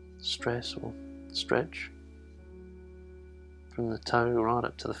stress or stretch from the toe right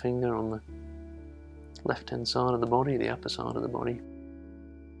up to the finger on the left hand side of the body, the upper side of the body.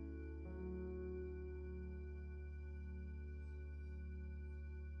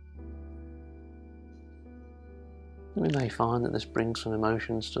 We may find that this brings some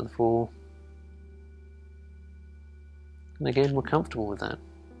emotions to the fore And again, we're comfortable with that.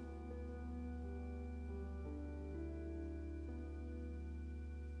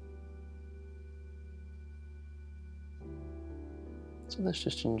 So let's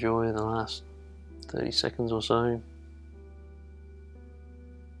just enjoy the last 30 seconds or so.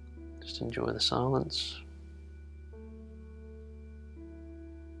 Just enjoy the silence.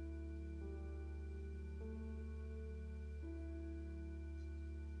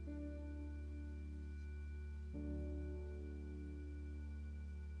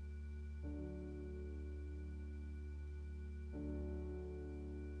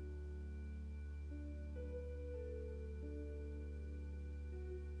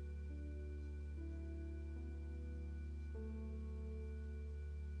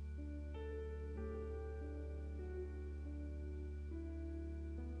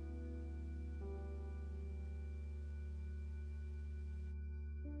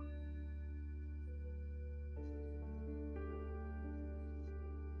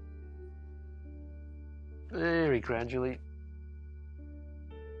 Very gradually.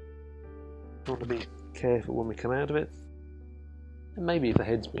 Want to be careful when we come out of it. And maybe if the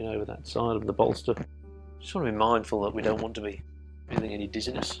head's been over that side of the bolster, just want to be mindful that we don't want to be feeling any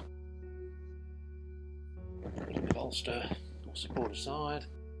dizziness. Putting the bolster or support aside.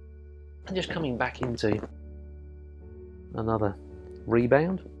 And just coming back into another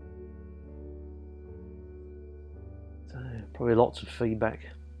rebound. So probably lots of feedback.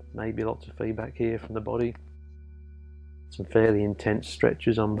 Maybe lots of feedback here from the body. Some fairly intense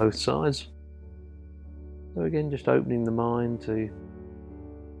stretches on both sides. So again, just opening the mind to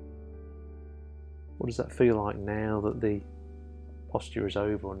what does that feel like now that the posture is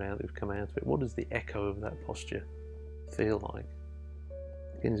over, or now that we've come out of it? What does the echo of that posture feel like?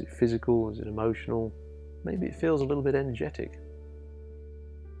 Again, is it physical? Is it emotional? Maybe it feels a little bit energetic.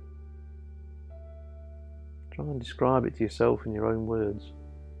 Try and describe it to yourself in your own words.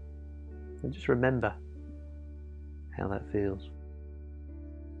 And just remember how that feels.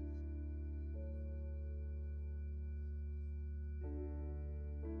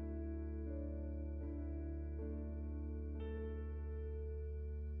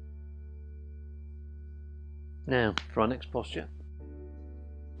 Now, for our next posture,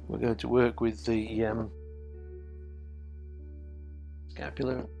 we're going to work with the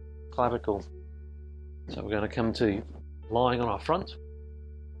scapular clavicle. So we're going to come to lying on our front.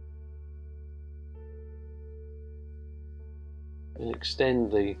 And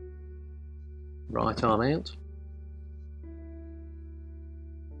extend the right arm out.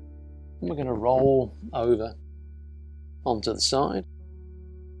 And we're going to roll over onto the side.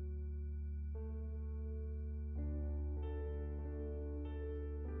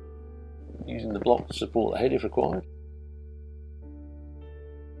 Using the block to support the head if required.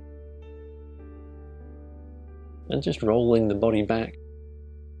 And just rolling the body back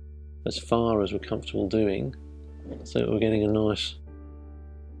as far as we're comfortable doing, so that we're getting a nice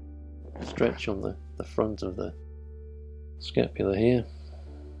stretch on the front of the scapula here.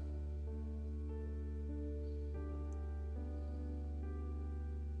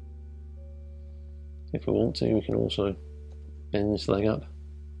 If we want to, we can also bend this leg up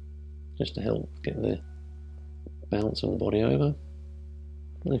just to help get the balance of the body over.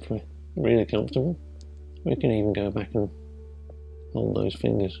 And if we're really comfortable, we can even go back and hold those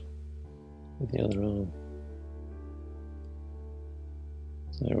fingers with the other arm.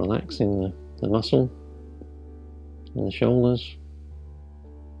 So relaxing the muscle in the shoulders,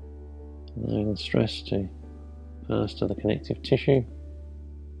 allowing the stress to pass to the connective tissue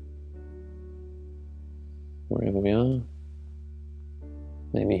wherever we are.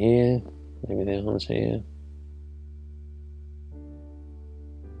 Maybe here, maybe the arms here.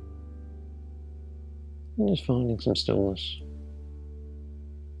 And just finding some stillness.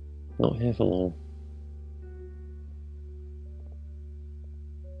 Not here for long.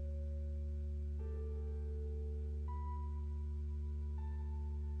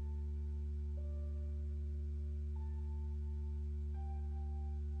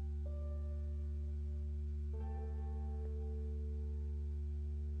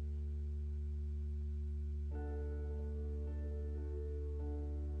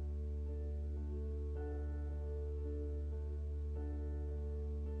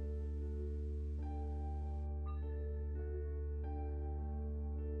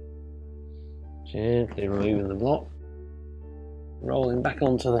 Gently removing the block, rolling back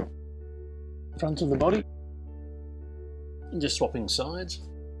onto the front of the body, and just swapping sides.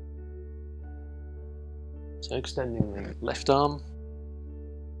 So extending the left arm,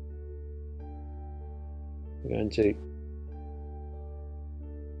 we're going to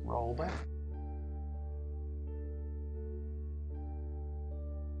roll back,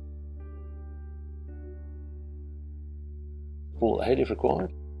 support the head if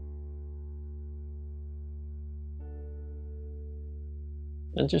required.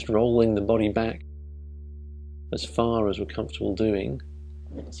 And just rolling the body back as far as we're comfortable doing,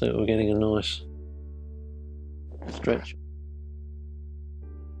 so that we're getting a nice stretch.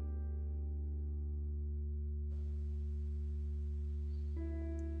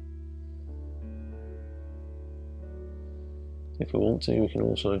 If we want to, we can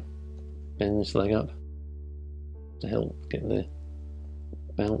also bend this leg up to help get the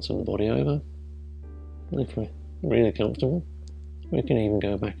bounce of the body over. And if we're really comfortable, we can even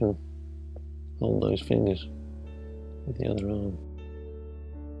go back and hold those fingers with the other arm.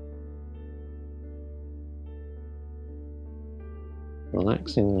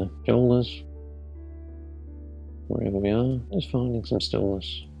 Relaxing the shoulders wherever we are, just finding some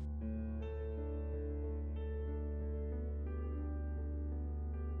stillness.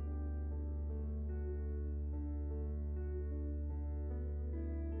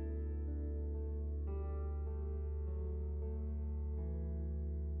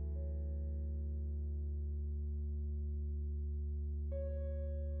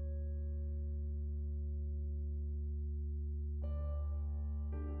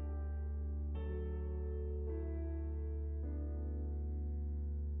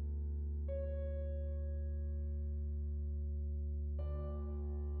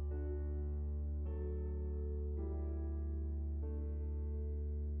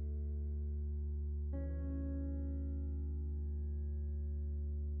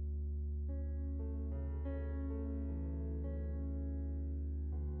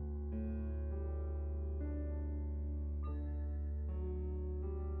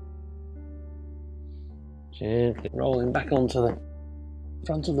 Gently rolling back onto the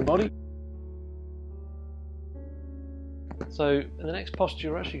front of the body. So in the next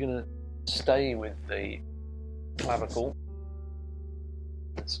posture, we're actually going to stay with the clavicle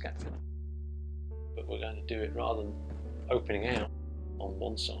and scapula, but we're going to do it rather than opening out on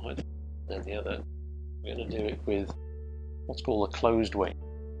one side than the other. We're going to do it with what's called a closed wing.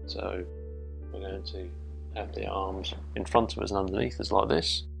 So we're going to have the arms in front of us and underneath us like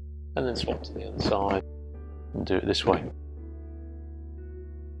this, and then swap to the other side and do it this way.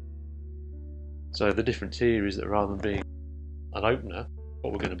 So the difference here is that rather than being an opener,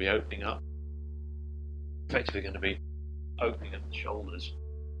 what we're going to be opening up, effectively going to be opening up the shoulders.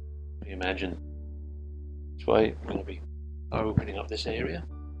 If you imagine this way, we're going to be opening up this area.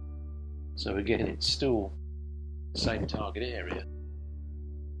 So again, it's still the same target area.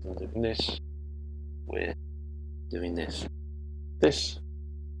 We're doing this, we're doing this. This,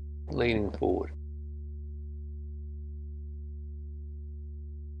 leaning forward.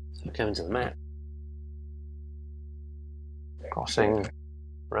 So coming to the mat, crossing,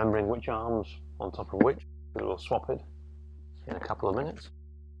 remembering which arms on top of which, because we'll swap it in a couple of minutes.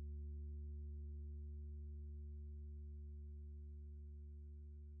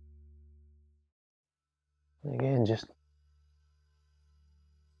 And again, just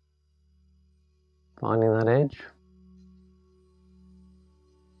finding that edge.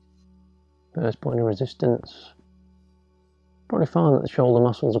 First point of resistance. Probably find that the shoulder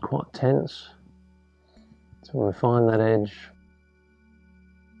muscles are quite tense. So when we find that edge,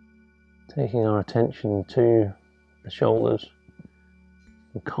 taking our attention to the shoulders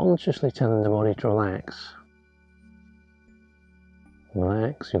and consciously telling the body to relax.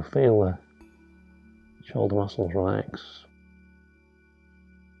 Relax, you'll feel the shoulder muscles relax.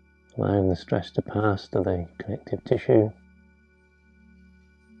 Allowing the stress to pass to the connective tissue.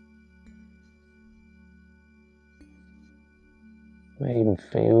 You may even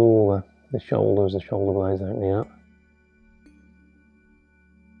feel the shoulders, the shoulder blades opening up.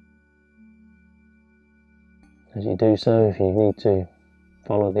 As you do so, if you need to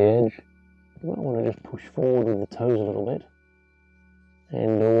follow the edge, you might want to just push forward with the toes a little bit,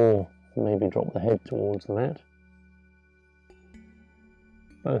 and or maybe drop the head towards the mat,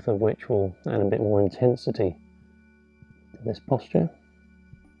 both of which will add a bit more intensity to this posture.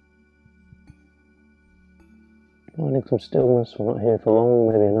 Finding some stillness. We're not here for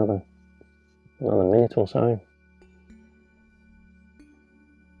long, maybe another minute or so.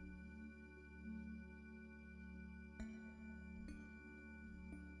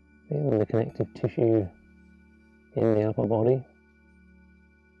 Feeling the connective tissue in the upper body,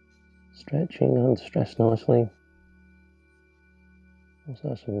 stretching under stress nicely.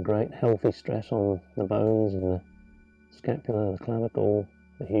 Also some great healthy stress on the bones and the scapula, the clavicle,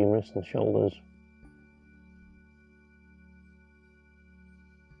 the humerus and the shoulders.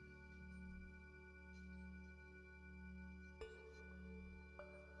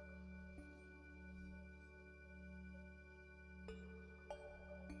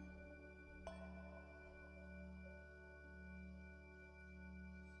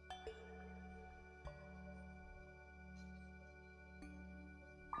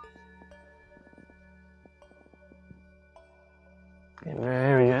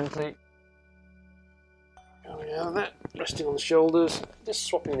 Very gently coming out of that, resting on the shoulders, just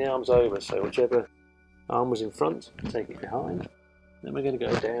swapping the arms over, so whichever arm was in front, take it behind. Then we're going to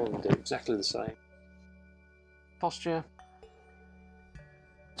go down and do exactly the same posture.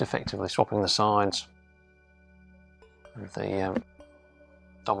 It's effectively swapping the sides of the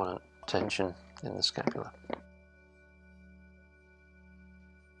dominant tension in the scapula.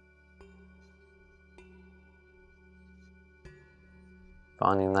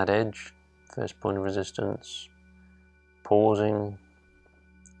 Finding that edge, first point of resistance, pausing,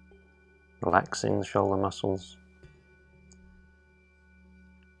 relaxing the shoulder muscles.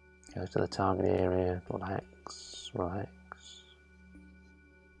 Go to the target area, relax, relax.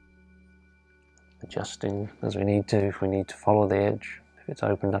 Adjusting as we need to, if we need to follow the edge, if it's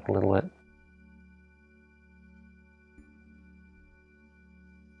opened up a little bit.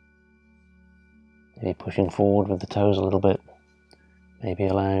 Maybe pushing forward with the toes a little bit. Maybe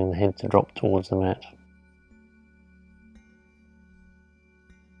allowing the head to drop towards the mat.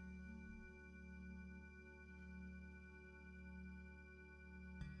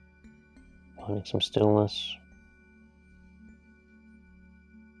 Finding some stillness.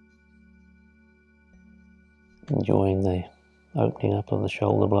 Enjoying the opening up of the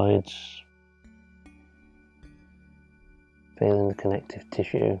shoulder blades. Feeling the connective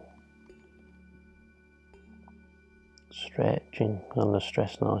tissue. Stretching under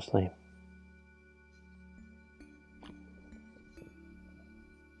stress nicely.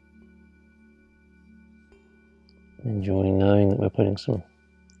 Enjoying knowing that we're putting some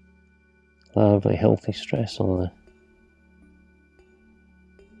lovely healthy stress on the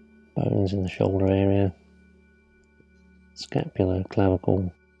bones in the shoulder area, scapula,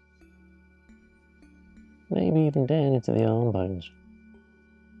 clavicle, maybe even down into the arm bones.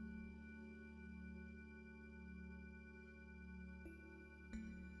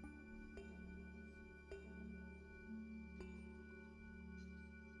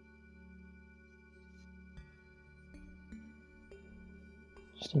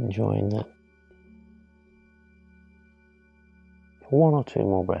 Just enjoying that for one or two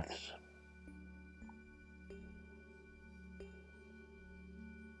more breaths.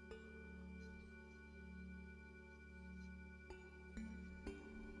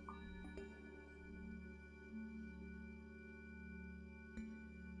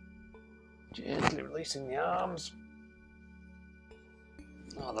 Gently releasing the arms,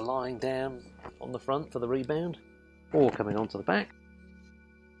 either lying down on the front for the rebound or coming onto the back.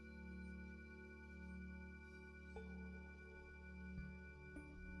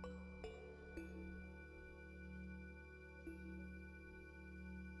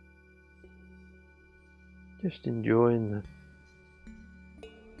 Just enjoying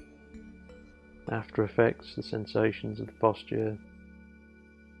the after effects, the sensations of the posture.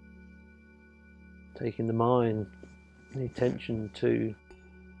 Taking the mind, the attention to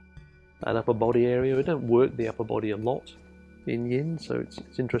that upper body area. We don't work the upper body a lot in yin, so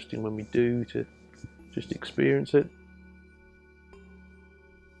it's interesting when we do to just experience it.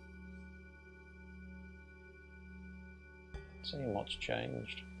 Seeing what's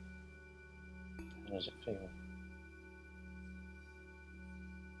changed. How does it feel?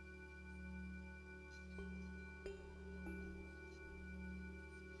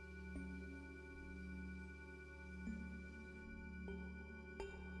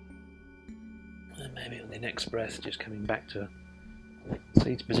 And maybe on the next breath, just coming back to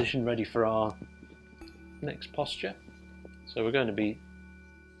seated position, ready for our next posture. So we're going to be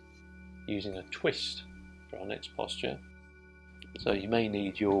using a twist for our next posture. So you may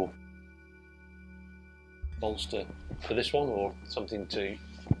need your bolster for this one or something to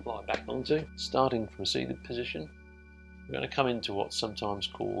lie back onto. Starting from a seated position, we're going to come into what's sometimes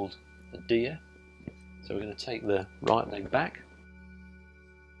called a deer. So we're going to take the right leg back,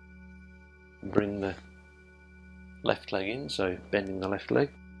 bring the left leg in, so bending the left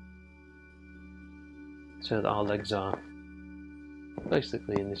leg, so that our legs are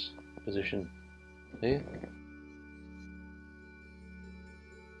basically in this position here.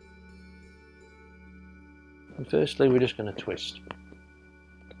 And firstly, we're just going to twist.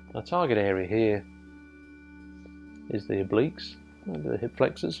 Our target area here is the obliques, the hip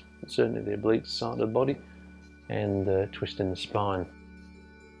flexors, certainly the obliques side of the body, and twisting the spine.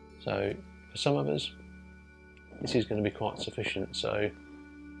 So for some of us, this is going to be quite sufficient. So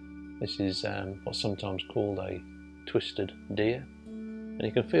this is what's sometimes called a twisted deer, and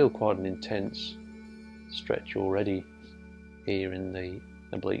you can feel quite an intense stretch already here in the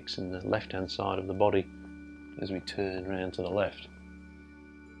obliques in the left hand side of the body as we turn around to the left.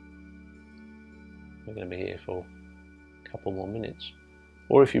 We're going to be here for a couple more minutes.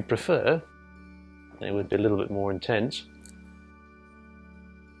 Or if you prefer, and it would be a little bit more intense,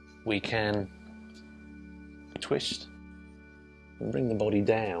 we can twist and bring the body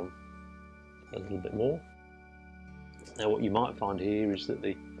down a little bit more. Now what you might find here is that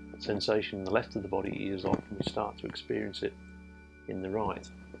the sensation in the left of the body eases off and we start to experience it in the right.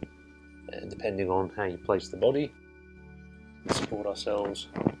 And depending on how you place the body, we support ourselves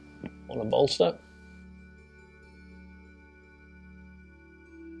on a bolster.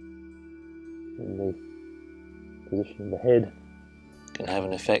 And the position of the head can have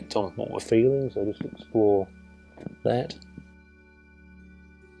an effect on what we're feeling, so just explore that.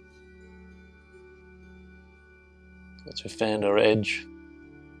 Once we've found our edge,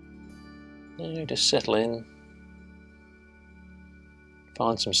 just settle in,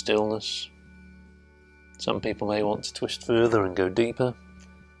 find some stillness. Some people may want to twist further and go deeper.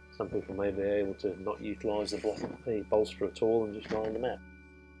 Some people may be able to not utilise the bolster at all and just lie on the mat.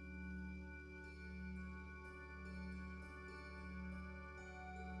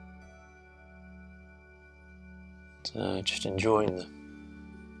 So just enjoying the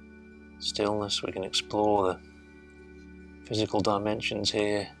stillness, we can explore the physical dimensions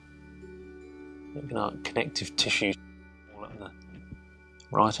here. Looking at connective tissue all up the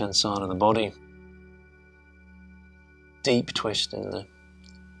right hand side of the body. Deep twist in the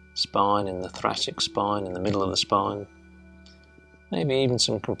spine, in the thoracic spine, in the middle of the spine. Maybe even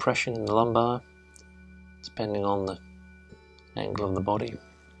some compression in the lumbar, depending on the angle of the body.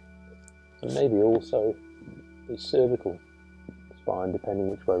 And maybe also the cervical spine, depending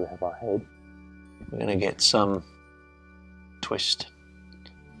which way we have our head. We're going to get some twist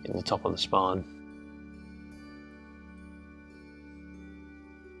in the top of the spine.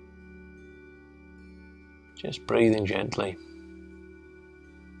 Just breathing gently,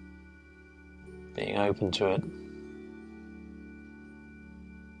 being open to it,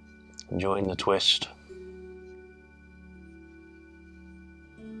 enjoying the twist.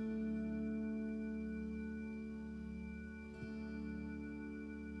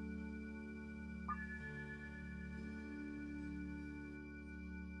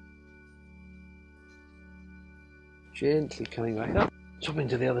 Gently coming back up, jumping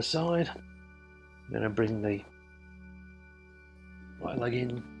to the other side. I'm going to bring the right leg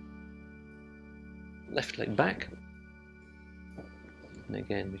in, left leg back. And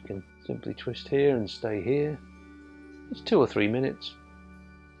again, we can simply twist here and stay here. It's 2 or 3 minutes.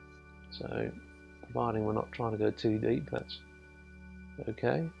 So, providing we're not trying to go too deep, that's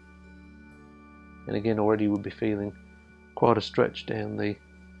okay. And again, already we'll be feeling quite a stretch down the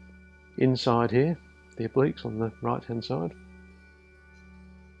inside here, the obliques on the right hand side.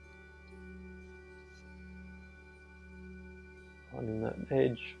 Finding that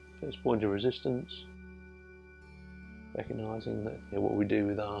edge, first point of resistance, recognising that what we do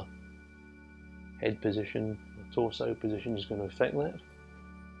with our head position, our torso position is going to affect that.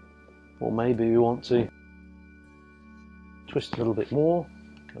 Or maybe we want to twist a little bit more,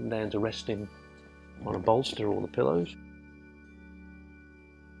 come down to resting on a bolster or the pillows.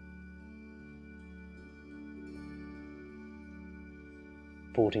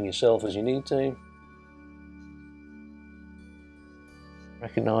 Supporting yourself as you need to.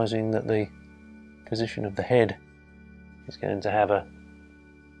 Recognising that the position of the head is going to have an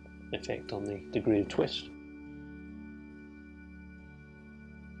effect on the degree of twist.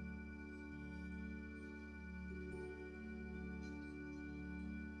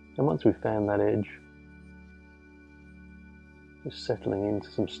 And once we've found that edge, just settling into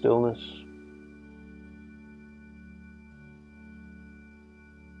some stillness.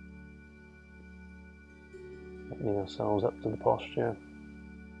 Opening ourselves up to the posture.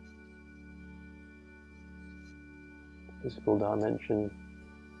 Physical dimension,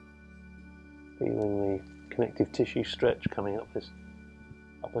 feeling the connective tissue stretch coming up this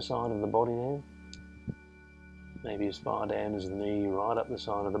upper side of the body now. Maybe as far down as the knee, right up the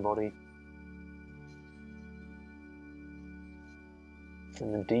side of the body.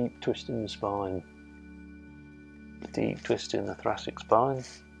 And the deep twist in the spine, deep twist in the thoracic spine.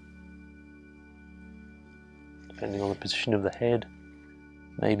 Depending on the position of the head,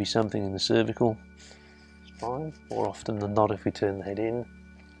 maybe something in the cervical. Fine. More often than not, if we turn the head in,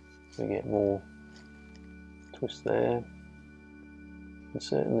 we get more twist there, and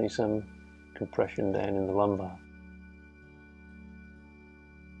certainly some compression down in the lumbar.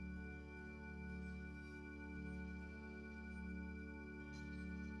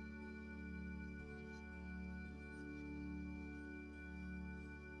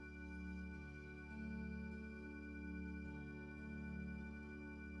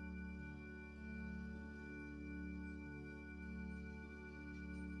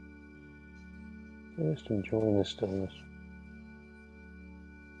 Just enjoying the stillness.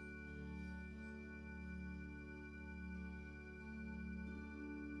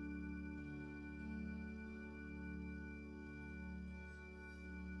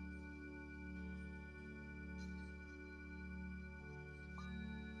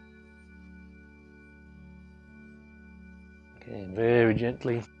 Again, very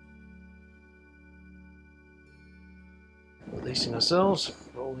gently releasing ourselves,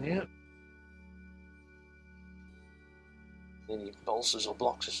 rolling out. Any bolsters or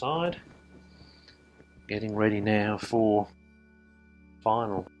blocks aside. Getting ready now for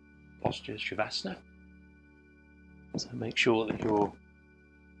final posture, Shavasana. So make sure that you're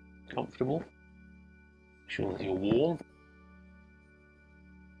comfortable, make sure that you're warm.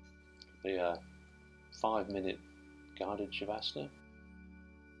 It'll be a 5-minute guided Shavasana.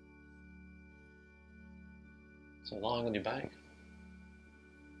 So lying on your back,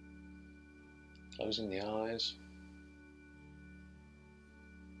 closing the eyes.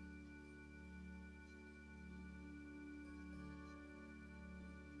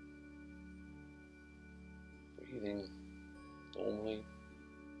 Breathing normally,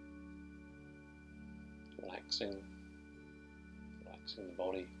 relaxing the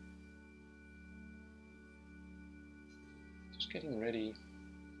body. Just getting ready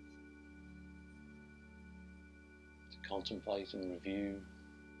to contemplate and review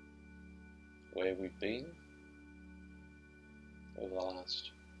where we've been over the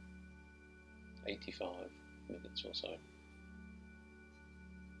last 85 minutes or so.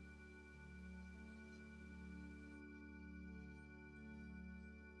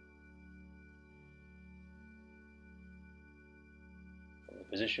 From the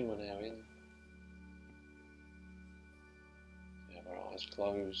position we're now in, we have our eyes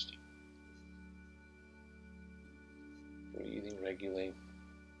closed, breathing regularly.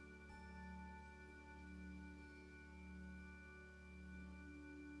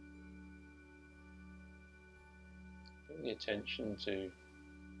 Bring the attention to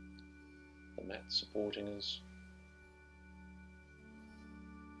the mat supporting us.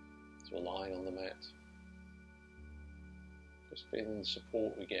 So we're lying on the mat, just feeling the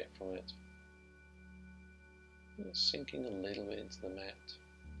support we get from it. And sinking a little bit into the mat,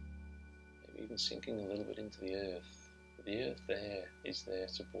 maybe even sinking a little bit into the earth. But the earth there is there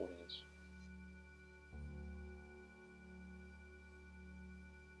supporting us.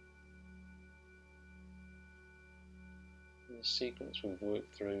 In this sequence we've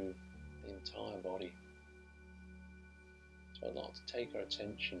worked through the entire body. So I'd like to take our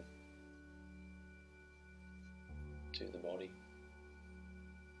attention to the body.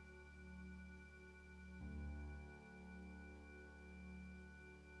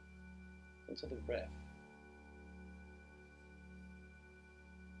 And to the breath.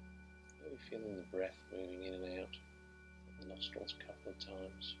 Maybe feeling the breath moving in and out of the nostrils a couple of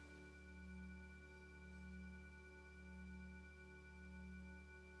times.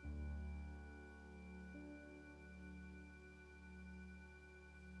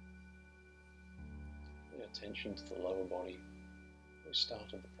 Bring attention to the lower body. We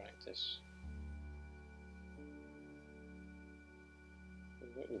started the practice. We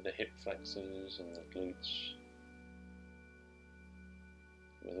work with the hip flexors and the glutes,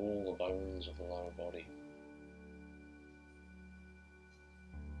 with all the bones of the lower body.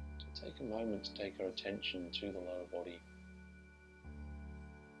 So take a moment to take our attention to the lower body.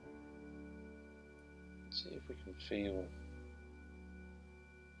 See if we can feel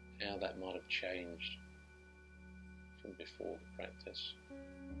how that might have changed from before the practice.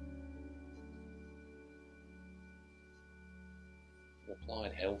 We've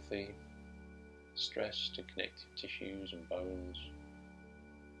applied healthy stress to connective tissues and bones.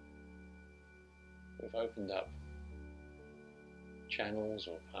 We've opened up channels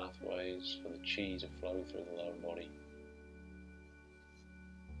or pathways for the chi to flow through the lower body.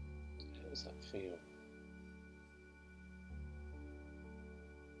 How does that feel?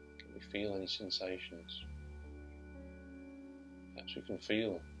 Can we feel any sensations? Perhaps we can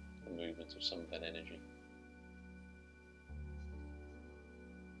feel the movement of some of that energy.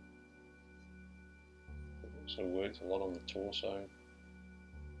 We've also worked a lot on the torso,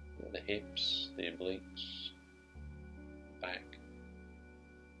 the hips, the obliques, back.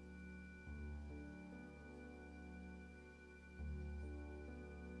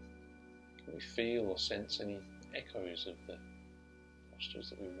 Can we feel or sense any echoes of the postures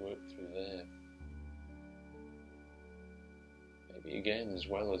that we've worked through there? Maybe again, as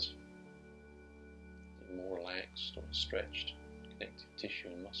well as more relaxed or stretched connective tissue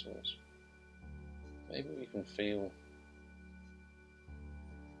and muscles, maybe we can feel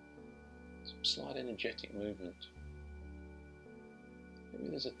some slight energetic movement. Maybe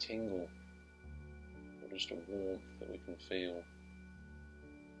there's a tingle or just a warmth that we can feel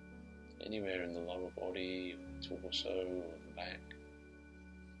anywhere in the lower body, or the torso, or the back,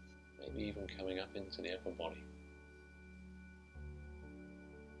 maybe even coming up into the upper body.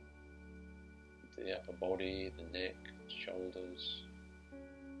 Into the upper body, the neck, shoulders.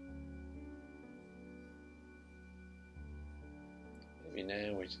 Maybe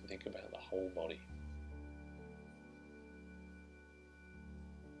now we can think about the whole body.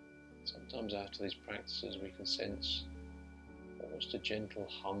 Sometimes after these practices we can sense almost a gentle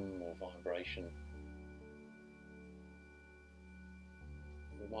hum or vibration.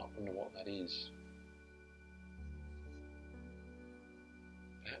 We might wonder what that is.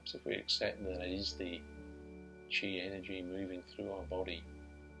 Perhaps if we accept that it is the chi energy moving through our body,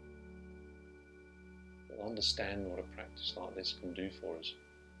 we'll understand what a practice like this can do for us.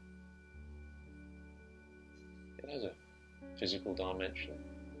 It has a physical dimension.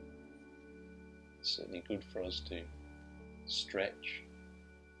 It's certainly good for us to stretch,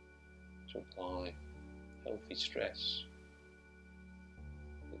 to apply healthy stress.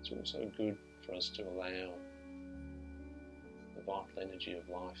 It's also good for us to allow the vital energy of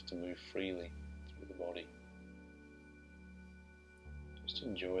life to move freely through the body. Just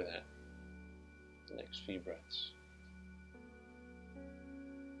enjoy that the next few breaths.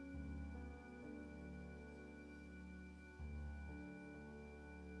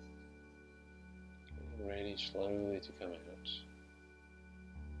 Getting ready slowly to come out.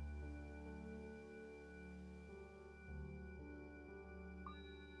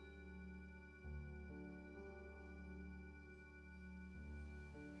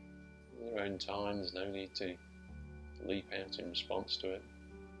 In your own time, there's no need to leap out in response to it.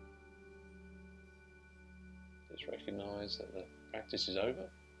 Just recognize that the practice is over.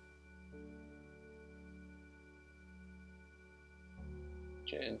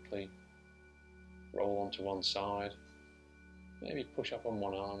 Gently roll onto one side, maybe push up on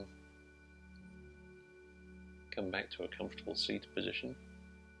one arm, come back to a comfortable seated position.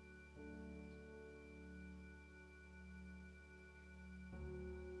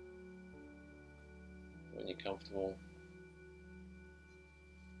 When you're comfortable,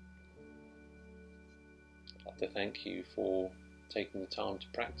 I'd like to thank you for taking the time to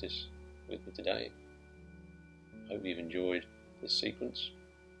practice with me today. I hope you've enjoyed this sequence,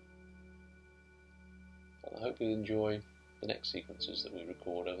 and I hope you'll enjoy the next sequences that we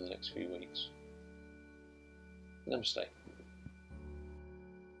record over the next few weeks. Namaste.